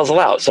that puzzle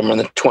out somewhere in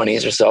the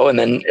 20s or so, and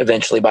then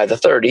eventually by the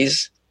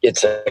 30s,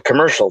 it's a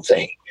commercial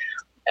thing.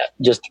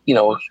 Just,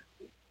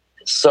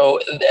 so,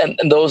 and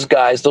those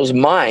guys, those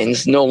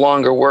minds no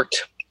longer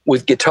worked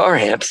with guitar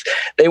amps.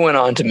 They went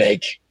on to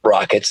make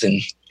rockets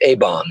and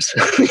A-bombs,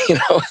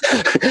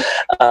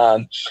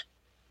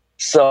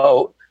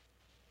 so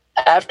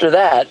after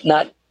that,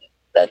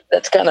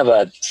 that's kind of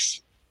a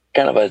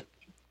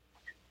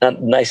not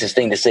the nicest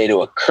thing to say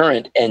to a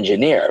current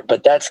engineer,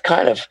 but that's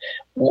kind of,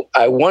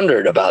 I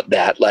wondered about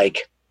that.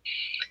 Like,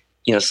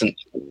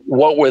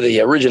 what were the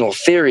original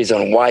theories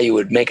on why you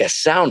would make a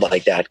sound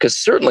like that? Because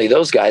certainly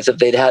those guys, if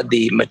they'd had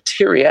the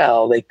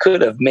material, they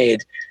could have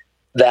made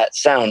that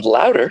sound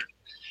louder.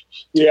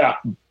 Yeah.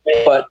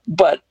 But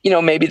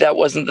maybe that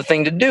wasn't the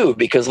thing to do,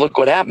 because look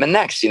what happened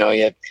next.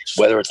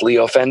 Whether it's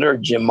Leo Fender,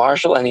 Jim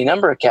Marshall, any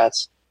number of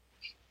cats,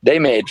 they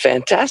made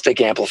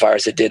fantastic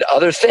amplifiers that did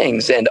other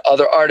things, and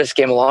other artists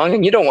came along,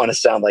 and you don't want to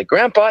sound like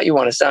Grandpa. You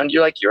want to sound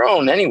like your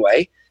own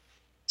anyway.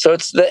 So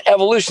it's the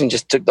evolution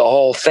just took the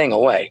whole thing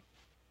away.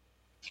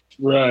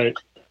 Right.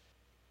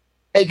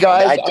 Hey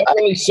guys, I'm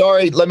really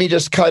sorry. Let me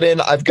just cut in.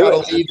 I've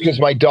got to leave because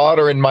my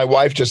daughter and my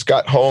wife just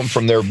got home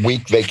from their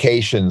week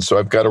vacation, so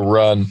I've got to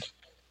run,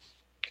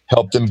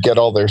 help them get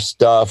all their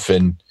stuff.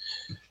 And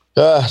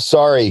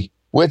sorry,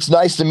 it's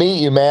nice to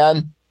meet you,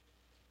 man.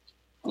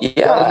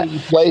 Yeah,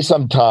 play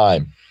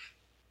sometime.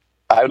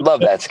 I would love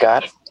that,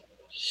 Scott.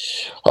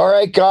 All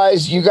right,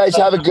 guys. You guys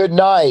have a good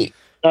night.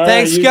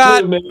 Thanks,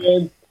 Scott. Too,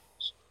 man.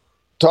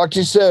 Talk to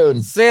you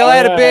soon. See you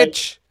later,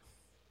 bitch.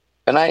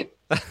 Good night.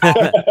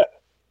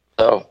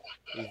 So,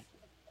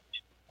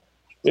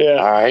 yeah.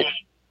 All right.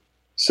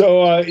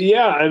 So,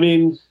 I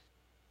mean,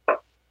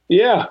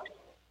 yeah.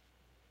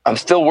 I'm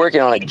still working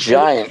on a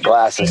giant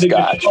glass of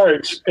scotch.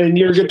 And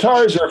your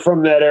guitars are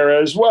from that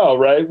era as well,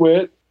 right,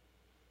 Whit?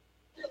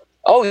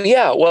 Oh,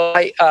 yeah.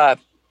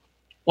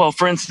 Well,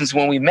 for instance,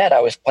 when we met,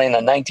 I was playing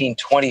a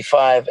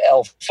 1925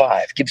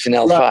 L5, Gibson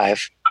L5. Right.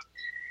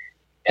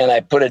 And I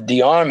put a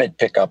de-armored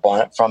pickup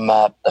on it from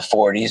the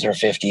 40s or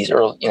 50s,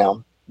 or,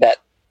 that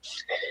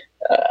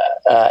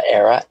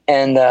era.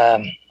 And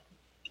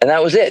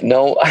that was it.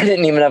 No, I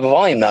didn't even have a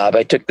volume knob.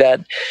 I took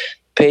that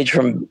page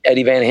from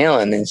Eddie Van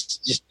Halen and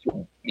just,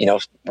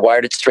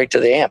 wired it straight to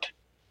the amp.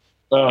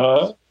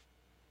 Uh-huh.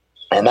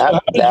 And how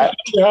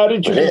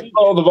did you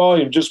control the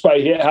volume? Just by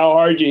how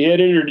hard you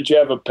hit it, or did you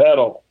have a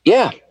pedal?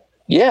 Yeah.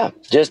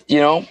 Just,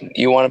 you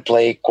want to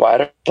play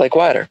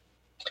quieter.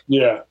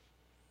 Yeah.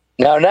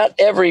 Now, not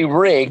every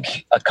rig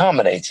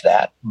accommodates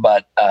that,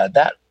 but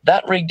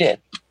that rig did.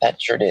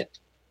 That sure did.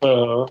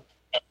 Uh-huh.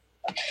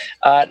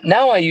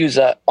 Now I use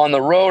on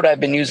the road. I've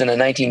been using a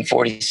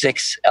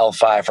 1946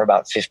 L5 for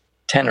about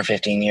 10 or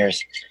 15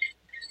 years.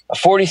 A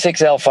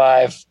 46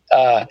 L5.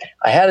 I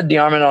had a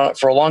DeArmond on it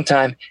for a long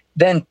time.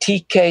 Then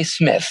TK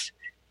Smith,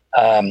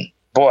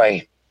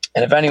 boy,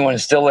 and if anyone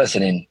is still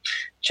listening,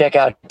 check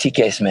out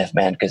TK Smith,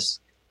 man,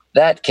 because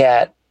that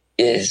cat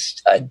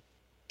is a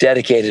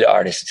dedicated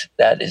artist.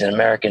 That is an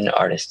American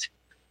artist.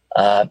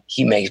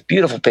 He makes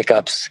beautiful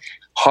pickups,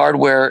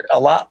 hardware, a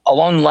lot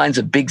along the lines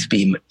of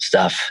Bigsby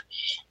stuff.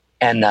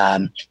 And,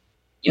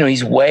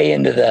 he's way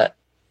into the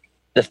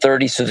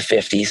 30s to the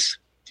 50s.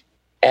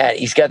 And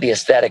he's got the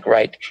aesthetic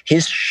right.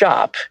 His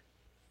shop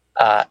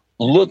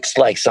looks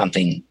like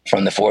something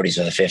from the 40s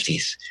or the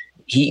 50s.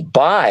 He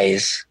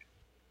buys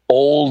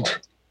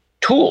old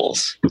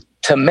tools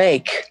to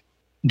make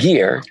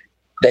gear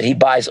that he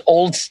buys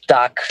old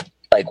stock,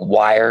 like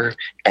wire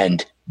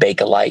and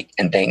Bakelite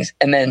and things,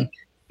 and then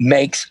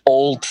makes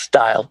old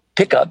style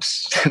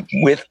pickups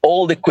with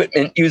old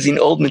equipment using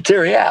old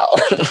material.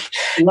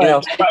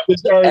 Are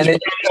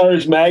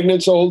his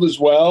magnets old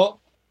as well?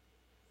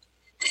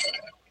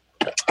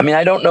 I mean,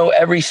 I don't know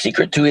every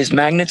secret to his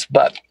magnets,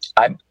 but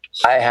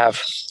I have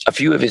a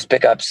few of his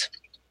pickups,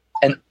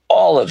 and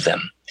all of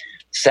them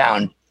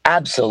sound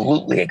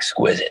absolutely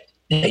exquisite.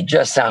 They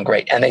just sound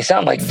great, and they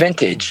sound like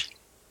vintage.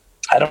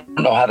 I don't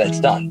know how that's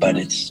done, but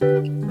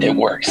it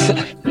works.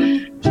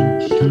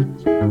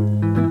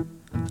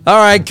 All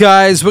right,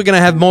 guys, we're going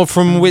to have more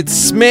from Whit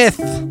Smith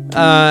in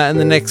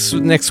the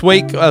next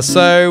week or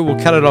so. We'll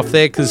cut it off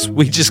there because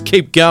we just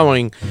keep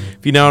going,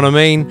 if you know what I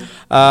mean.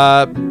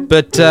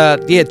 But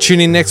tune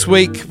in next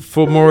week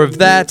for more of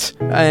that.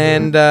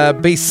 And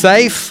be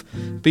safe,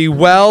 be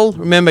well.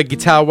 Remember,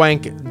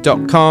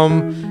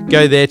 guitarwank.com.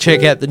 Go there,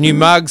 check out the new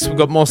mugs. We've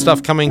got more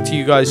stuff coming to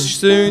you guys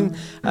soon.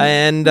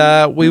 And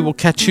we will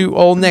catch you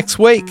all next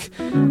week.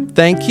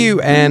 Thank you,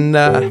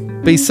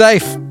 and be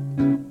safe.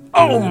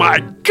 Oh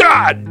my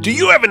God! Do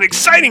you have an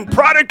exciting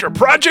product or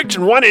project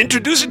and want to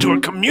introduce it to a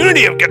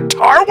community of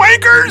guitar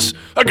wankers?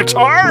 A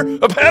guitar?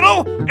 A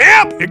pedal?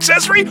 Amp?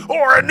 Accessory?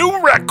 Or a new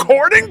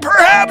recording,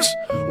 perhaps?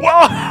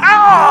 Well,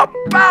 how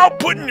about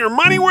putting your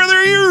money where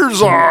their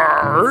ears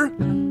are?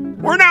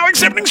 We're now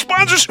accepting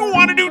sponsors who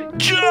want to do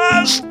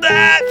just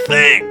that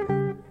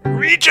thing.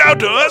 Reach out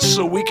to us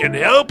so we can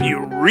help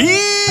you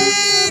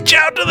reach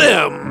out to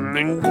them.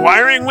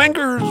 Inquiring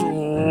wankers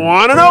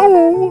want to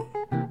know.